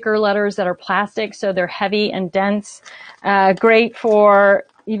sticker letters that are plastic, so they're heavy and dense. Great for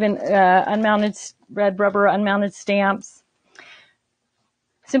even unmounted red rubber unmounted stamps.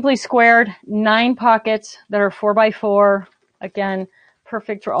 Simply squared, 9 pockets that are 4x4. Again,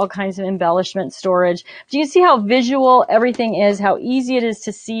 perfect for all kinds of embellishment storage. Do you see how visual everything is, how easy it is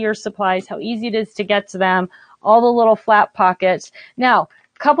to see your supplies, how easy it is to get to them, all the little flap pockets. Now,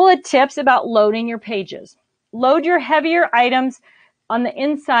 a couple of tips about loading your pages. Load your heavier items on the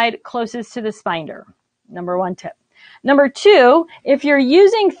inside closest to the binder. Number 1 tip. Number 2, if you're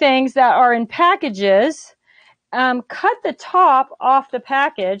using things that are in packages, cut the top off the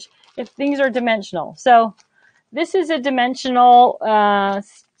package if things are dimensional. So this is a dimensional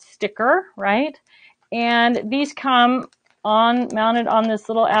sticker, right? And these come mounted on this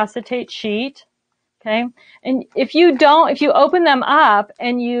little acetate sheet. Okay. And if you open them up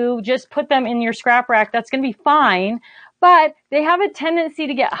and you just put them in your scrap rack, that's going to be fine. But they have a tendency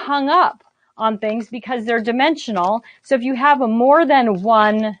to get hung up on things because they're dimensional. So if you have more than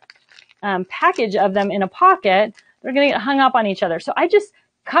one package of them in a pocket, they're going to get hung up on each other. So I just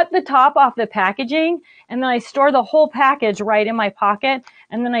cut the top off the packaging, and then I store the whole package right in my pocket,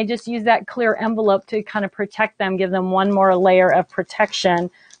 and then I just use that clear envelope to kind of protect them, give them one more layer of protection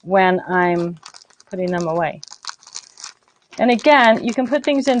when I'm putting them away. And again, you can put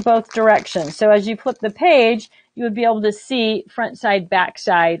things in both directions. So as you flip the page, you would be able to see front side, back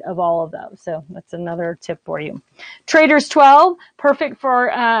side of all of those. So that's another tip for you. Traders 12, perfect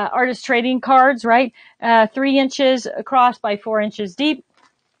for artist trading cards, right? 3 inches across by 4 inches deep.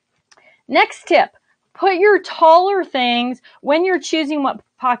 Next tip, put your taller things when you're choosing what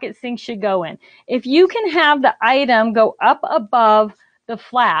pockets things should go in. If you can have the item go up above the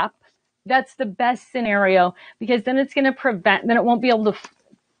flap, that's the best scenario, because then it's going to then it won't be able to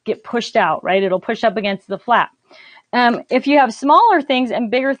get pushed out, right? It'll push up against the flap. If you have smaller things and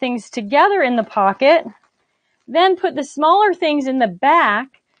bigger things together in the pocket, then put the smaller things in the back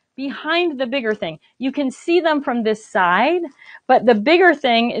behind the bigger thing. You can see them from this side, but the bigger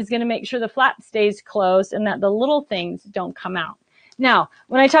thing is going to make sure the flap stays closed and that the little things don't come out. Now,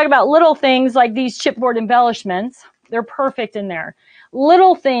 when I talk about little things like these chipboard embellishments, they're perfect in there.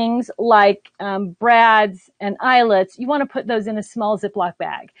 little things like brads and eyelets, you want to put those in a small Ziploc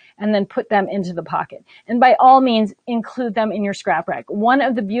bag and then put them into the pocket. And by all means, include them in your scrap rack. One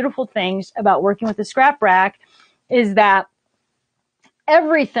of the beautiful things about working with the scrap rack is that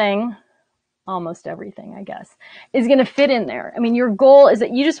everything, almost everything, I guess, is going to fit in there. I mean, your goal is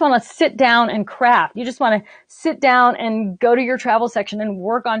that you just want to sit down and craft. You just want to sit down and go to your travel section and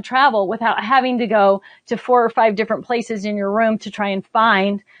work on travel without having to go to 4 or 5 different places in your room to try and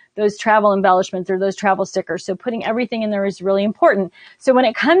find those travel embellishments or those travel stickers. So putting everything in there is really important. So when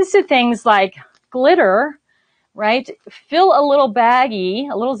it comes to things like glitter, right, fill a little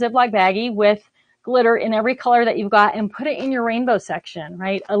baggie, a little Ziploc baggie with glitter in every color that you've got and put it in your rainbow section,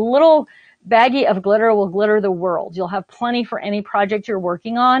 right? A little baggie of glitter will glitter the world. You'll have plenty for any project you're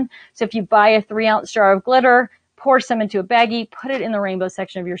working on. So if you buy a 3-ounce jar of glitter, pour some into a baggie, put it in the rainbow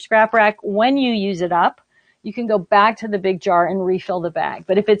section of your scrap rack. When you use it up, you can go back to the big jar and refill the bag.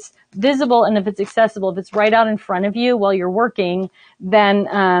 But if it's visible and if it's accessible, if it's right out in front of you while you're working,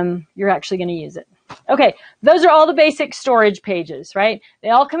 then you're actually going to use it. Okay, those are all the basic storage pages, right? They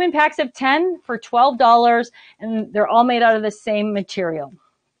all come in packs of 10 for $12, and they're all made out of the same material.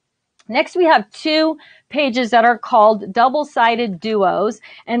 Next, we have 2 pages that are called double-sided duos,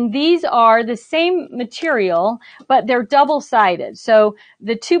 and these are the same material, but they're double-sided. So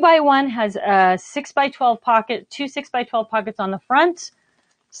the 2x1 has a 6x12 pocket, 2 6x12 pockets on the front.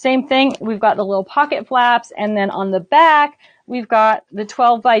 Same thing, we've got the little pocket flaps, and then on the back, we've got the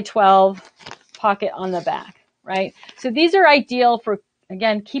 12x12 pocket on the back, right? So these are ideal for,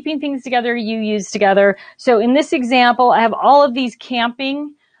 again, keeping things together, you use together. So in this example, I have all of these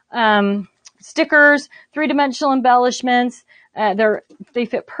camping stickers, 3-dimensional embellishments. They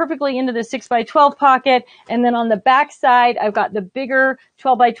fit perfectly into the 6x12 pocket. And then on the back side, I've got the bigger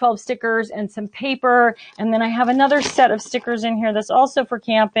 12x12 stickers and some paper. And then I have another set of stickers in here that's also for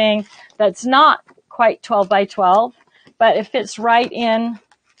camping. That's not quite 12x12, but it fits right in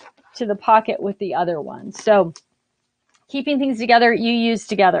to the pocket with the other one. So keeping things together, you use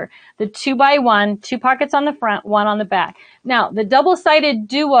together. The 2x1, 2 pockets on the front, 1 on the back. Now, the double-sided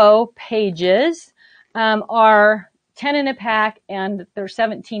duo pages are 10 in a pack, and they're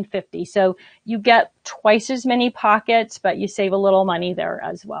 $17.50. So you get twice as many pockets, but you save a little money there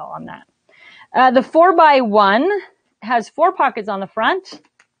as well on that. The 4x1 has 4 pockets on the front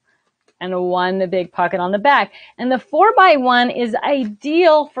and 1 big pocket on the back. And the 4x1 is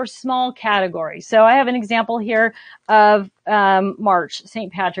ideal for small categories. So I have an example here of March,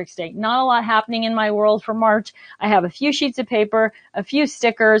 St. Patrick's Day. Not a lot happening in my world for March. I have a few sheets of paper, a few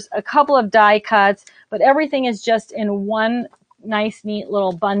stickers, a couple of die cuts, but everything is just in one nice, neat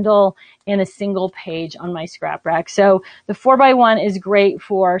little bundle in a single page on my scrap rack. So the 4x1 is great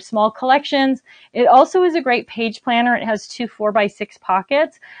for small collections. It also is a great page planner. It has 2 4x6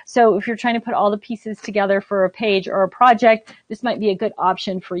 pockets. So if you're trying to put all the pieces together for a page or a project, this might be a good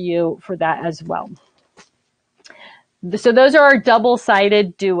option for you for that as well. So those are our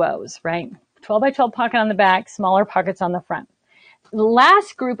double-sided duos, right? 12x12 pocket on the back, smaller pockets on the front. The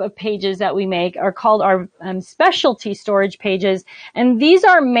last group of pages that we make are called our specialty storage pages, and these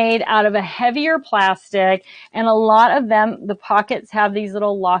are made out of a heavier plastic, and a lot of them, the pockets have these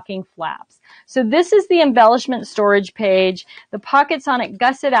little locking flaps. So this is the embellishment storage page. The pockets on it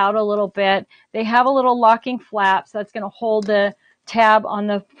gusset out a little bit. They have a little locking flap, so that's going to hold the tab on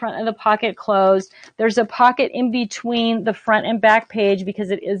the front of the pocket closed. There's a pocket in between the front and back page because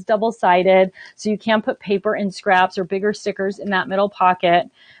it is double-sided, so you can put paper and scraps or bigger stickers in that middle pocket.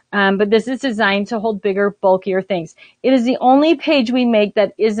 But this is designed to hold bigger, bulkier things. It is the only page we make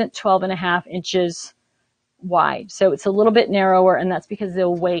that isn't 12.5 inches wide. So it's a little bit narrower, and that's because of the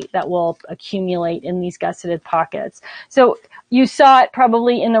weight that will accumulate in these gusseted pockets. So you saw it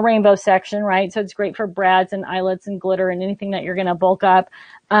probably in the rainbow section, right? So it's great for brads and eyelets and glitter and anything that you're going to bulk up.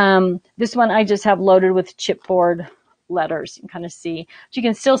 This one I just have loaded with chipboard letters. You can kind of see. But you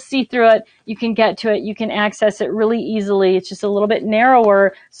can still see through it. You can get to it. You can access it really easily. It's just a little bit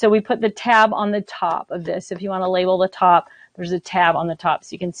narrower. So we put the tab on the top of this. If you want to label the top, there's a tab on the top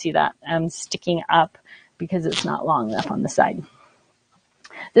so you can see that sticking up, because it's not long enough on the side.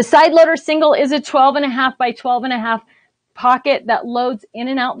 The side loader single is a 12.5 by 12.5 pocket that loads in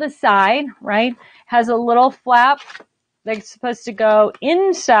and out the side, right? Has a little flap that's supposed to go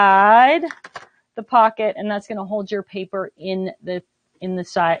inside the pocket, and that's going to hold your paper in the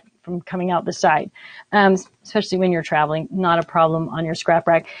side from coming out the side, especially when you're traveling. Not a problem on your scrap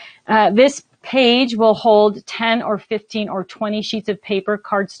rack. This page will hold 10 or 15 or 20 sheets of paper,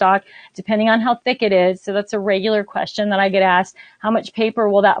 cardstock, depending on how thick it is. So that's a regular question that I get asked. How much paper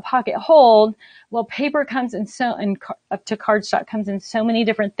will that pocket hold? Well, paper comes in up to cardstock comes in so many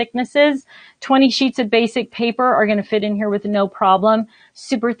different thicknesses. 20 sheets of basic paper are going to fit in here with no problem.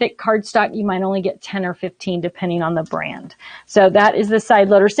 Super thick cardstock, you might only get 10 or 15 depending on the brand. So that is the side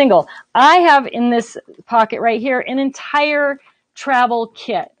loader single. I have in this pocket right here an entire travel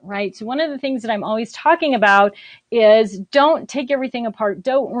kit, right? So one of the things that I'm always talking about is don't take everything apart.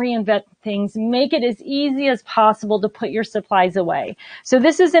 Don't reinvent things. Make it as easy as possible to put your supplies away. So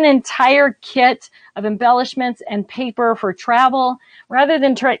this is an entire kit of embellishments and paper for travel. Rather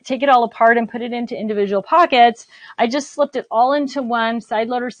than take it all apart and put it into individual pockets, I just slipped it all into one side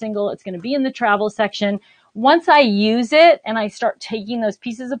loader single. It's going to be in the travel section. Once I use it and I start taking those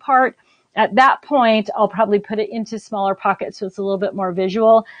pieces apart, at that point, I'll probably put it into smaller pockets so it's a little bit more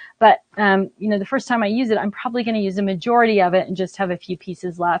visual. But, the first time I use it, I'm probably going to use a majority of it and just have a few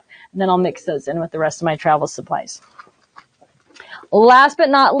pieces left. And then I'll mix those in with the rest of my travel supplies. Last but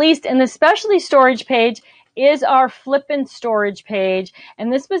not least, in the specialty storage page is our flippin' storage page.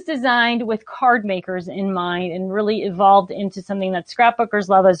 And this was designed with card makers in mind and really evolved into something that scrapbookers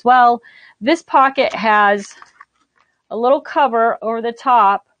love as well. This pocket has a little cover over the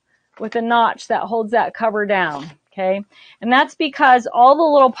top with a notch that holds that cover down, okay? And that's because all the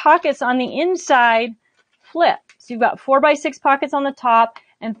little pockets on the inside flip. So you've got 4x6 pockets on the top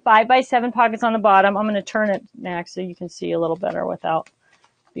and 5x7 pockets on the bottom. I'm going to turn it next so you can see a little better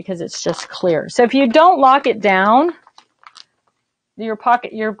because it's just clear. So if you don't lock it down, your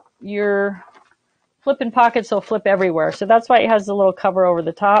flipping pockets will flip everywhere. So that's why it has the little cover over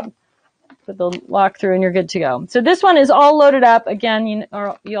the top. Put the lock through and you're good to go. So this one is all loaded up. Again, you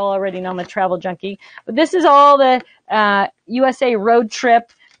all already know I'm a travel junkie, but this is all the USA road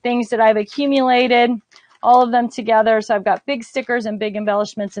trip things that I've accumulated, all of them together. So I've got big stickers and big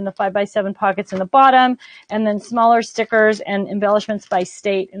embellishments in the 5x7 pockets in the bottom, and then smaller stickers and embellishments by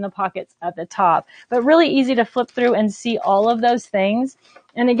state in the pockets at the top. But really easy to flip through and see all of those things.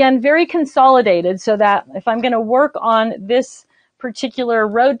 And again, very consolidated so that if I'm going to work on this particular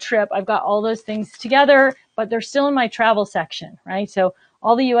road trip, I've got all those things together, but they're still in my travel section, right? So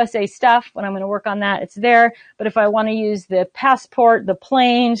all the USA stuff, when I'm going to work on that, it's there. But if I want to use the passport, the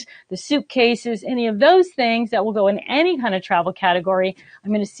planes, the suitcases, any of those things that will go in any kind of travel category, I'm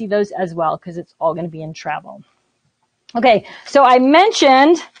going to see those as well because it's all going to be in travel. Okay, so I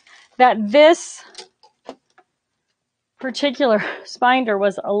mentioned that this particular binder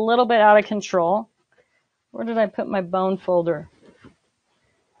was a little bit out of control. Where did I put my bone folder?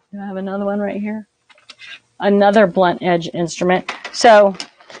 Do I have another one right here? Another blunt edge instrument. So,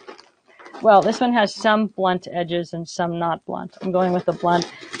 well, this one has some blunt edges and some not blunt. I'm going with the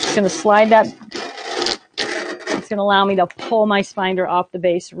blunt. It's going to slide that. It's going to allow me to pull my binder off the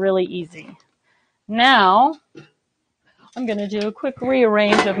base really easy. Now, I'm going to do a quick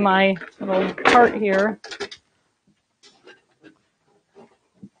rearrange of my little part here.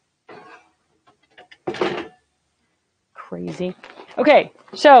 Crazy. Okay,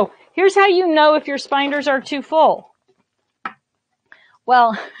 so here's how you know if your binders are too full.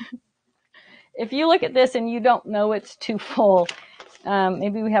 Well, if you look at this and you don't know it's too full,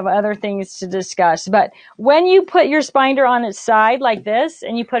 maybe we have other things to discuss. But when you put your binder on its side like this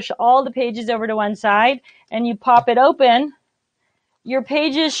and you push all the pages over to one side and you pop it open, your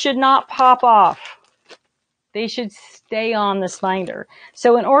pages should not pop off. They should stay on the binder.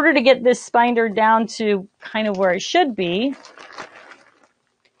 So in order to get this binder down to kind of where it should be,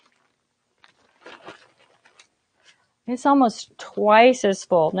 it's almost twice as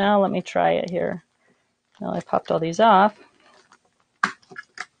full. Now let me try it here. Now I popped all these off.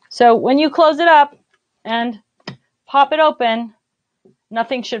 So when you close it up and pop it open,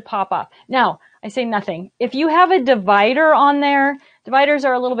 nothing should pop off. Now, I say nothing. If you have a divider on there, dividers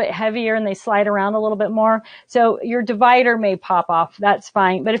are a little bit heavier and they slide around a little bit more. So your divider may pop off. That's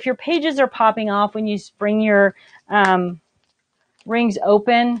fine. But if your pages are popping off when you bring your rings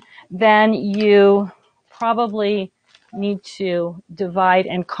open, then you probably need to divide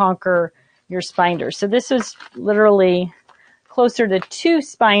and conquer your binders. So this is literally closer to 2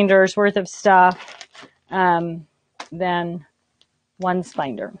 binders worth of stuff than 1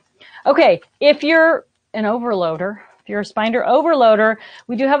 binder. Okay, if you're an overloader, if you're a binder overloader,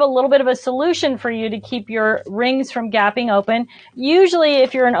 we do have a little bit of a solution for you to keep your rings from gapping open. Usually,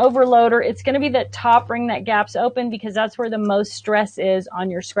 if you're an overloader, it's going to be that top ring that gaps open because that's where the most stress is on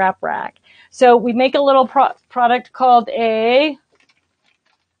your scrap rack. So we make a little product called a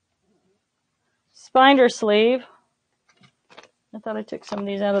binder sleeve. I thought I took some of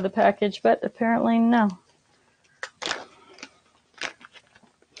these out of the package, but apparently no.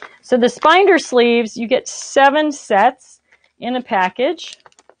 So the Spinder sleeves, you get 7 sets in a package.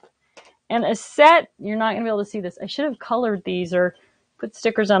 And a set, you're not going to be able to see this. I should have colored these or put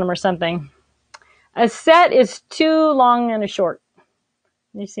stickers on them or something. A set is 2 long and a short.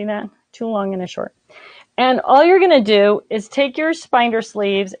 You see that? 2 long and a short. And all you're going to do is take your Spinder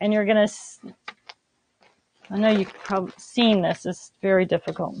sleeves and you're going to, I know you've probably seen this. It's very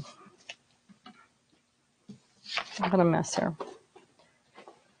difficult. I've got a mess here.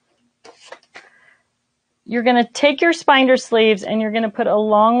 You're going to take your Spinder sleeves and you're going to put a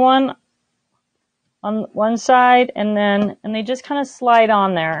long one on one side and they just kind of slide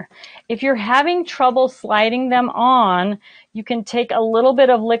on there. If you're having trouble sliding them on, you can take a little bit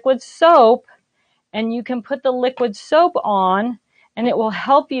of liquid soap and you can put the liquid soap on and it will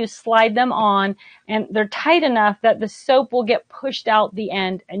help you slide them on, and they're tight enough that the soap will get pushed out the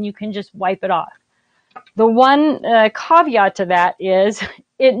end and you can just wipe it off. The one caveat to that is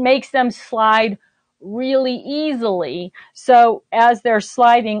it makes them slide really easily. So as they're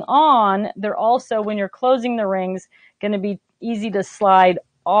sliding on, they're also, when you're closing the rings, going to be easy to slide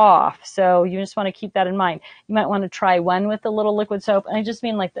off. So you just want to keep that in mind. You might want to try one with a little liquid soap. And I just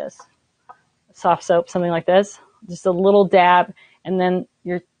mean like this. Soft soap, something like this. Just a little dab, and then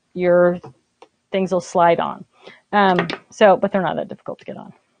your things will slide on. But they're not that difficult to get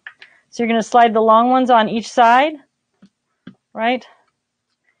on. So you're going to slide the long ones on each side, right?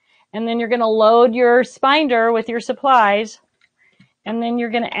 And then you're going to load your Spinder with your supplies. And then you're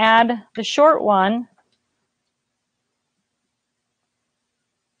going to add the short one.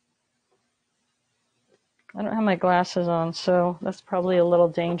 I don't have my glasses on, so that's probably a little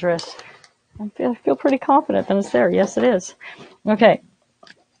dangerous. I feel pretty confident that it's there. Yes, it is. Okay.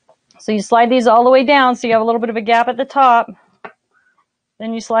 So you slide these all the way down so you have a little bit of a gap at the top.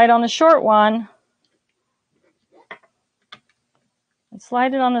 Then you slide on the short one. And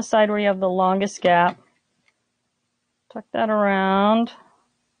slide it on the side where you have the longest gap. Tuck that around.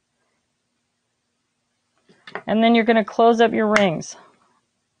 And then you're going to close up your rings.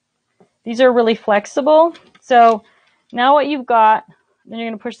 These are really flexible. So now what you've got, then you're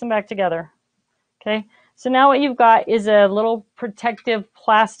going to push them back together. Okay, so now what you've got is a little protective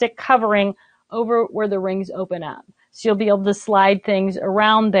plastic covering over where the rings open up. So you'll be able to slide things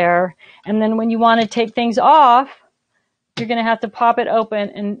around there. And then when you want to take things off, you're going to have to pop it open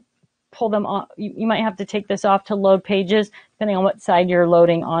and pull them off. You might have to take this off to load pages, depending on what side you're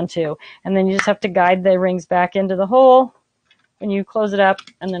loading onto. And then you just have to guide the rings back into the hole when you close it up,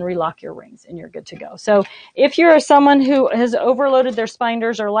 and then relock your rings, and you're good to go. So if you're someone who has overloaded their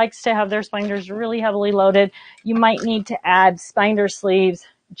Spinders or likes to have their Spinders really heavily loaded, you might need to add Spinder sleeves.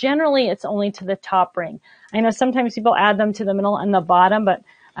 Generally, it's only to the top ring. I know sometimes people add them to the middle and the bottom, but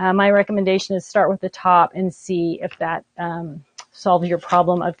my recommendation is start with the top and see if that solves your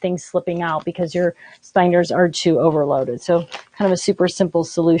problem of things slipping out because your Spinders are too overloaded. So kind of a super simple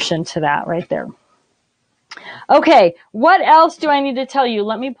solution to that right there. Okay, what else do I need to tell you?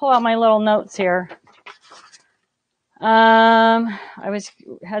 Let me pull out my little notes here. Had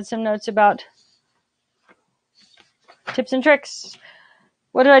some notes about tips and tricks.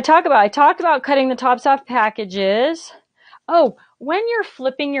 What did I talk about? I talked about cutting the tops off packages. Oh, when you're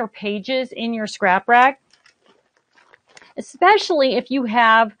flipping your pages in your scrap rack, especially if you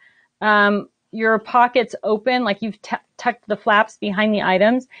have your pockets open, like you've tucked the flaps behind the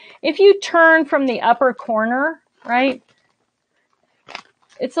items. If you turn from the upper corner, right,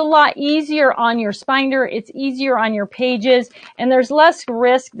 it's a lot easier on your Spinder. It's easier on your pages, and there's less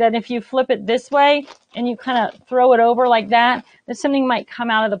risk that if you flip it this way and you kind of throw it over like that something might come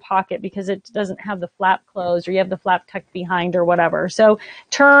out of the pocket because it doesn't have the flap closed or you have the flap tucked behind or whatever. So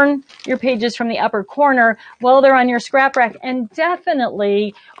turn your pages from the upper corner while they're on your scrap rack. And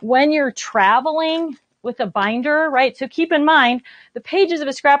definitely when you're traveling with a binder, right? So keep in mind, the pages of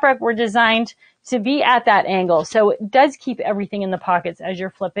a scrap rack were designed to be at that angle. So it does keep everything in the pockets as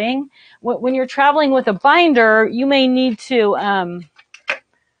you're flipping. When you're traveling with a binder, you may need to,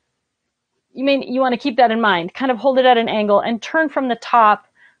 you want to keep that in mind. Kind of hold it at an angle and turn from the top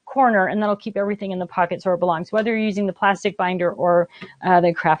corner, and that'll keep everything in the pockets where it belongs, whether you're using the plastic binder or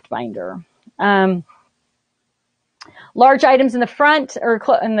the craft binder. Large items in the front or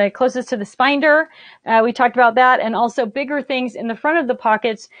in the closest to the Spinder, we talked about that, and also bigger things in the front of the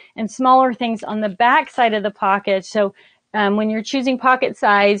pockets and smaller things on the back side of the pocket. So when you're choosing pocket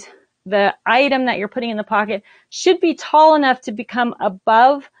size, the item that you're putting in the pocket should be tall enough to become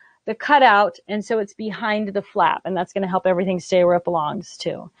above the cutout, and so it's behind the flap, and that's going to help everything stay where it belongs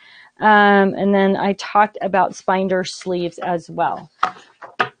too. And then I talked about Spinder sleeves as well.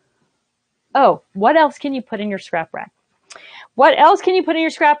 Oh, what else can you put in your scrap rack? What else can you put in your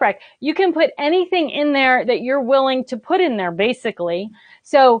scrap rack? You can put anything in there that you're willing to put in there, basically.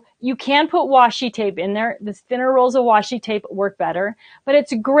 So you can put washi tape in there. The thinner rolls of washi tape work better, but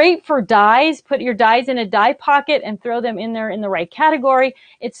it's great for dies. Put your dies in a die pocket and throw them in there in the right category.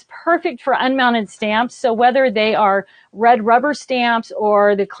 It's perfect for unmounted stamps. So whether they are red rubber stamps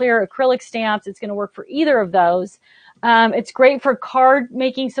or the clear acrylic stamps, it's going to work for either of those. It's great for card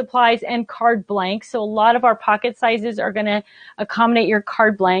making supplies and card blanks. So a lot of our pocket sizes are going to accommodate your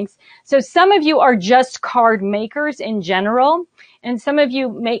card blanks. So some of you are just card makers in general, and some of you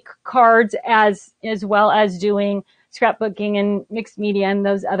make cards as well as doing scrapbooking and mixed media and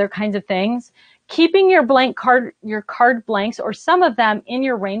those other kinds of things. Keeping your card blanks or some of them in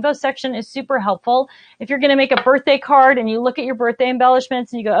your rainbow section is super helpful. If you're going to make a birthday card and you look at your birthday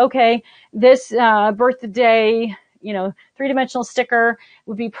embellishments and you go, okay, this birthday, three-dimensional sticker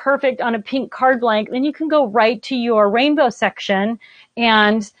would be perfect on a pink card blank, then you can go right to your rainbow section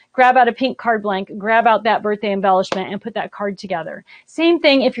and grab out a pink card blank, grab out that birthday embellishment, and put that card together. Same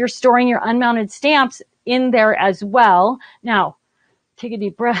thing if you're storing your unmounted stamps in there as well. Now, take a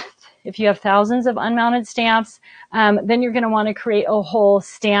deep breath. If you have thousands of unmounted stamps, then you're going to want to create a whole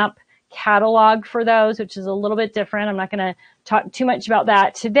stamp catalog for those, which is a little bit different. I'm not going to talk too much about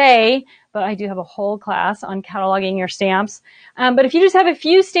that today, but I do have a whole class on cataloging your stamps. But if you just have a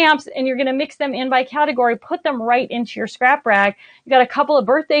few stamps and you're going to mix them in by category, put them right into your scrap rack. You got a couple of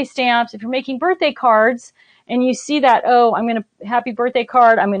birthday stamps. If you're making birthday cards and you see that, oh, I'm going to happy birthday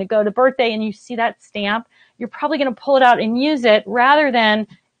card, I'm going to go to birthday, and you see that stamp, you're probably going to pull it out and use it rather than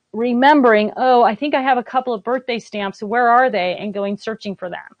remembering, oh, I think I have a couple of birthday stamps. Where are they? And going searching for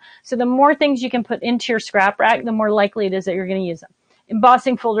them. So the more things you can put into your scrap rack, the more likely it is that you're going to use them.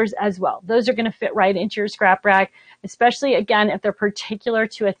 Embossing folders as well. Those are going to fit right into your scrap rack, especially, again, if they're particular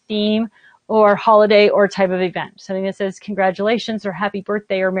to a theme or holiday or type of event. Something that says congratulations or happy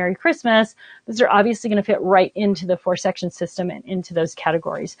birthday or Merry Christmas. Those are obviously going to fit right into the 4-section system and into those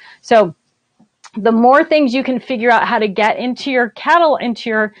categories. So the more things you can figure out how to get into your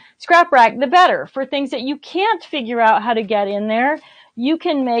scrap rack, the better. For things that you can't figure out how to get in there, you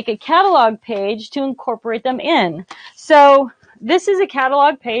can make a catalog page to incorporate them in. So this is a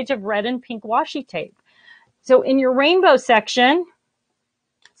catalog page of red and pink washi tape. So in your rainbow section,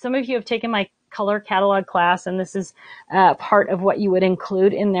 some of you have taken my color catalog class, and this is part of what you would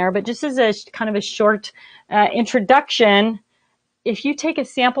include in there. But just as a kind of a short introduction, if you take a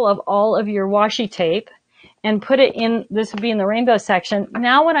sample of all of your washi tape and put it in, this would be in the rainbow section.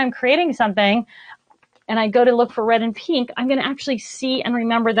 Now when I'm creating something and I go to look for red and pink, I'm going to actually see and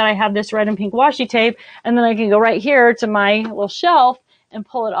remember that I have this red and pink washi tape, and then I can go right here to my little shelf and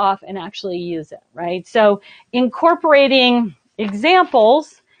pull it off and actually use it, right? So incorporating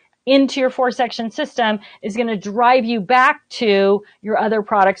examples into your 4-section system is going to drive you back to your other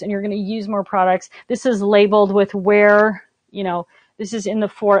products, and you're going to use more products. This is labeled with where, this is in the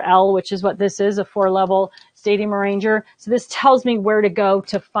 4L, which is what this is, a 4-level stadium arranger. So this tells me where to go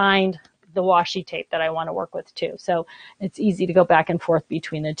to find the washi tape that I want to work with too. So it's easy to go back and forth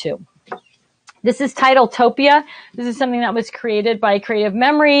between the two. This is Titletopia. This is something that was created by Creative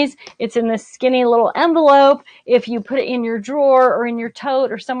Memories. It's in this skinny little envelope. If you put it in your drawer or in your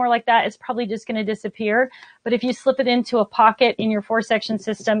tote or somewhere like that, it's probably just going to disappear. But if you slip it into a pocket in your 4-section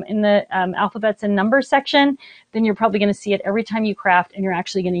system in the alphabets and numbers section, then you're probably going to see it every time you craft, and you're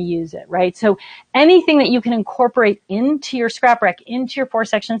actually going to use it, right? So anything that you can incorporate into your scrap rack, into your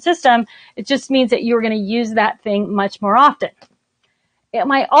 4-section system, it just means that you're going to use that thing much more often. It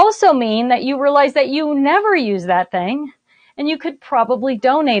might also mean that you realize that you never use that thing, and you could probably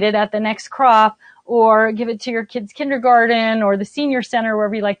donate it at the next crop or give it to your kids' kindergarten or the senior center,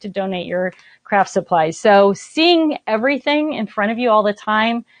 wherever you like to donate your craft supplies. So seeing everything in front of you all the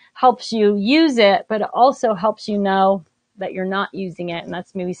time helps you use it, but it also helps you know that you're not using it, and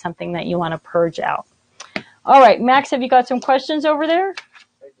that's maybe something that you want to purge out. All right, Max, have you got some questions over there?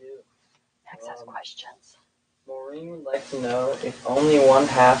 I do. Max has questions. Maureen would like to know, if only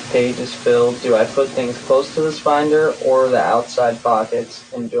 1/2 page is filled, do I put things close to the binder or the outside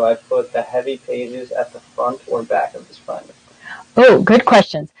pockets? And do I put the heavy pages at the front or back of the binder? Oh, good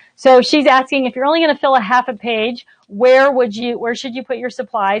questions. So she's asking, if you're only going to fill a 1/2 page, where should you put your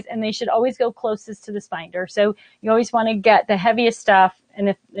supplies? And they should always go closest to the binder. So you always want to get the heaviest stuff,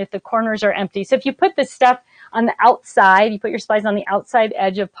 and if the corners are empty. So if you put the stuff on the outside. You put your supplies on the outside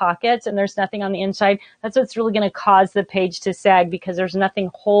edge of pockets and there's nothing on the inside. That's what's really going to cause the page to sag, because there's nothing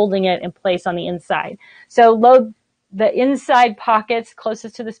holding it in place on the inside. So load the inside pockets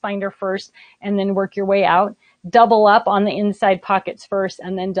closest to the binder first and then work your way out. Double up on the inside pockets first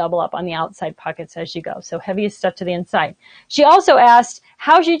and then double up on the outside pockets as you go. So heaviest stuff to the inside. She also asked,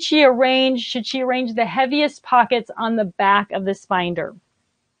 how should she arrange the heaviest pockets on the back of this binder?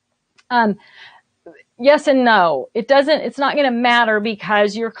 Yes and no. It's not going to matter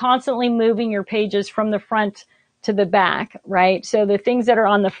because you're constantly moving your pages from the front to the back, right? So the things that are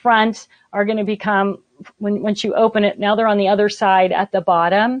on the front are going to become, once you open it, now they're on the other side at the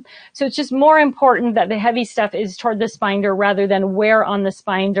bottom. So it's just more important that the heavy stuff is toward the binder rather than where on the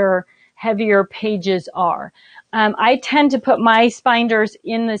binder heavier pages are. I tend to put my binders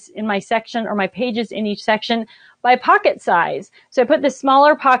in my section, or my pages in each section, by pocket size. So I put the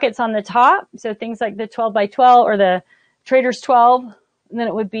smaller pockets on the top. So things like the 12 by 12 or the Trader's 12. And then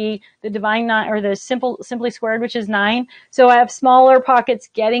it would be the Divine 9 or the Simply Squared, which is 9. So I have smaller pockets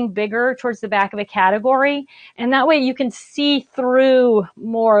getting bigger towards the back of a category. And that way you can see through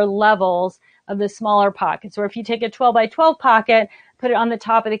more levels of the smaller pockets. Or if you take a 12 by 12 pocket, put it on the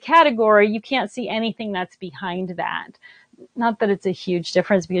top of the category, you can't see anything that's behind that. Not that it's a huge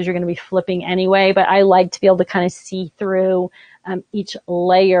difference because you're going to be flipping anyway, but I like to be able to kind of see through each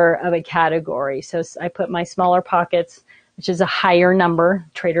layer of a category. So I put my smaller pockets, which is a higher number,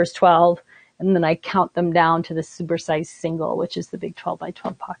 Trader's 12, and then I count them down to the supersized single, which is the big 12 by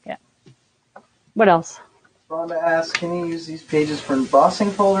 12 pocket. What else? Rhonda asks, can you use these pages for embossing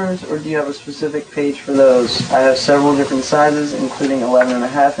folders, or do you have a specific page for those? I have several different sizes, including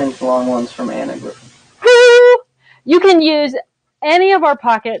 11.5-inch long ones from Anna Griffin. You can use any of our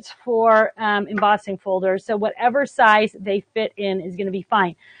pockets for embossing folders, so whatever size they fit in is going to be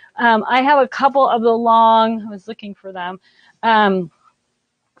fine. I have a couple of the long, I was looking for them,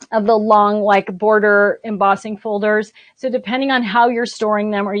 of the long like border embossing folders. So depending on how you're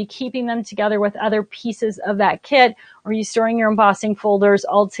storing them, are you keeping them together with other pieces of that kit, or are you storing your embossing folders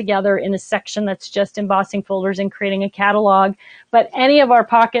all together in a section that's just embossing folders and creating a catalog? But any of our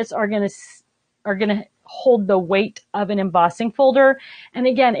pockets are going to hold the weight of an embossing folder. And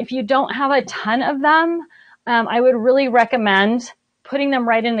again, if you don't have a ton of them, I would really recommend putting them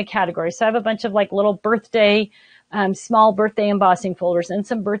right in the category. So I have a bunch of like little birthday, small birthday embossing folders and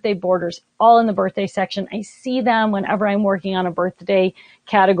some birthday borders all in the birthday section. I see them whenever I'm working on a birthday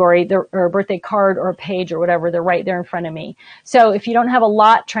category or a birthday card or a page or whatever. They're right there in front of me. So if you don't have a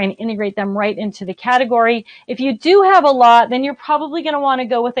lot, try and integrate them right into the category. If you do have a lot, then you're probably going to want to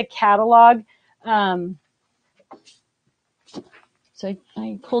go with a catalog. So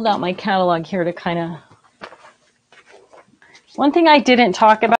I pulled out my catalog here to kind of, one thing I didn't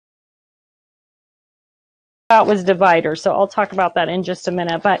talk about was dividers. So I'll talk about that in just a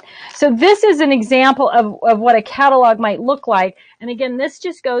minute. But so this is an example of what a catalog might look like. And again, this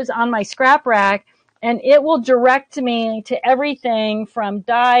just goes on my scrap rack and it will direct me to everything from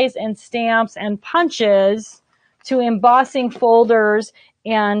dies and stamps and punches to embossing folders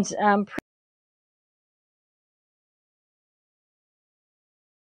and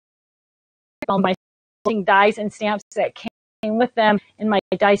my dies and stamps that came with them in my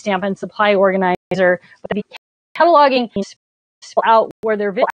die stamp and supply organizer. But the cataloging out where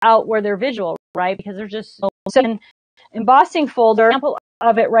they're visual, right? Because they're just so an embossing folder, example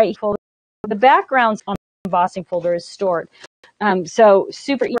of it right here. The backgrounds on the embossing folder is stored. So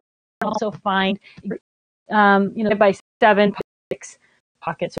super easy to also find, by 7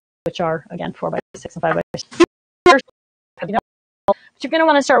 pockets, which are again 4 by 6 and 5 by 6. But you're going to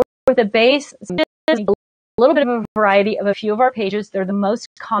want to start with a base, a little bit of a variety of a few of our pages. They're the most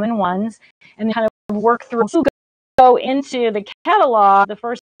common ones, and then kind of work through. Go into the catalog, the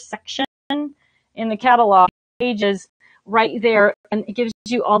first section in the catalog pages right there, and it gives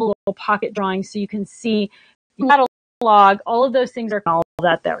you all the little pocket drawings so you can see the catalog. All of those things are all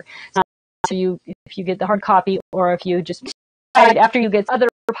that there. So if you get the hard copy, or if you just after you get other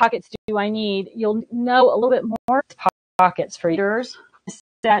pockets do I need, you'll know a little bit more pockets for readers.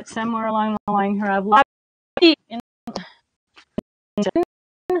 That somewhere along the line here, I've lots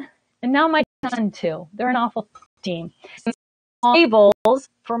and now my son too. They're an awful team. Labels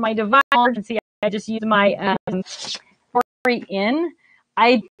for my device emergency, I just use my in.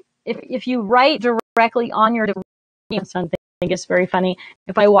 If you write directly on your device, something it's very funny.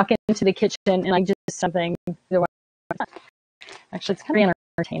 If I walk into the kitchen and I just something, actually it's kind of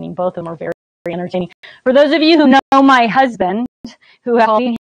entertaining. Both of them are very, very entertaining. For those of you who know my husband, who have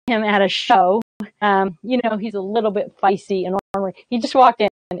seen him at a show, he's a little bit feisty and ornery. He just walked in.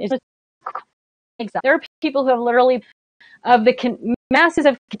 It's There are people who have literally, of the masses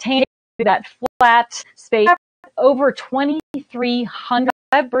of containing that flat space, over 2,300.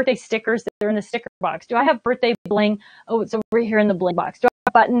 I have birthday stickers that are in the sticker box. Do I have birthday bling? Oh, it's over here in the bling box. Do I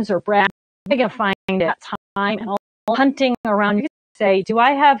have buttons or brads? I'm going to find it at time and all hunting around. You can say, do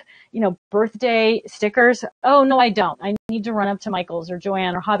I have, birthday stickers? Oh, no, I don't. I need to run up to Michael's or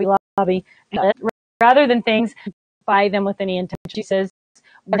Joanne or Hobby Lobby. Rather than things, buy them with any intention. She says,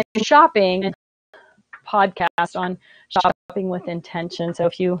 shopping and podcast on shopping with intention. So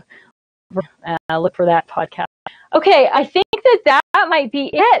if you look for that podcast. Okay, I think that might be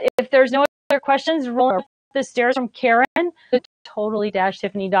it. If there's no other questions, roll up the stairs from Karen,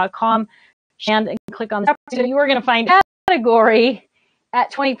 totally-tiffany.com, and click on the so you are going to find category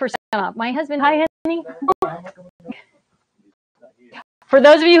at 20% off. My husband, hi, honey. For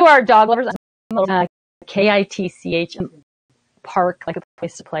those of you who are dog lovers, KITCH park, like a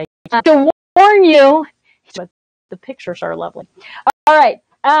place to play. To warn you, but the pictures are lovely. All right,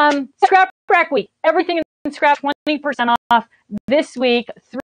 Scrap Rack Week. Everything in Scrap 20% off this week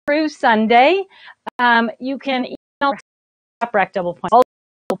through Sunday. You can email Scrap Rack double points.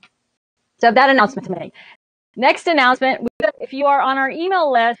 So that announcement to make. Next announcement: if you are on our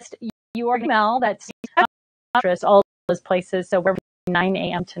email list, you are email that's all those places. So we're from 9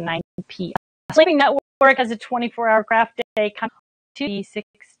 a.m. to 9 p.m. Sleeping Network has a 24-hour craft day coming to the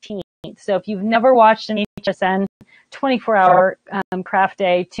 16th. So if you've never watched an HSN 24-hour craft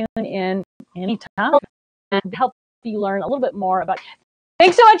day, tune in anytime and help you learn a little bit more about it.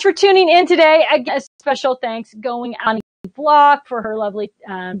 Thanks so much for tuning in today. Again, a special thanks going on Block for her lovely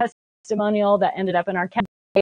testimonial that ended up in our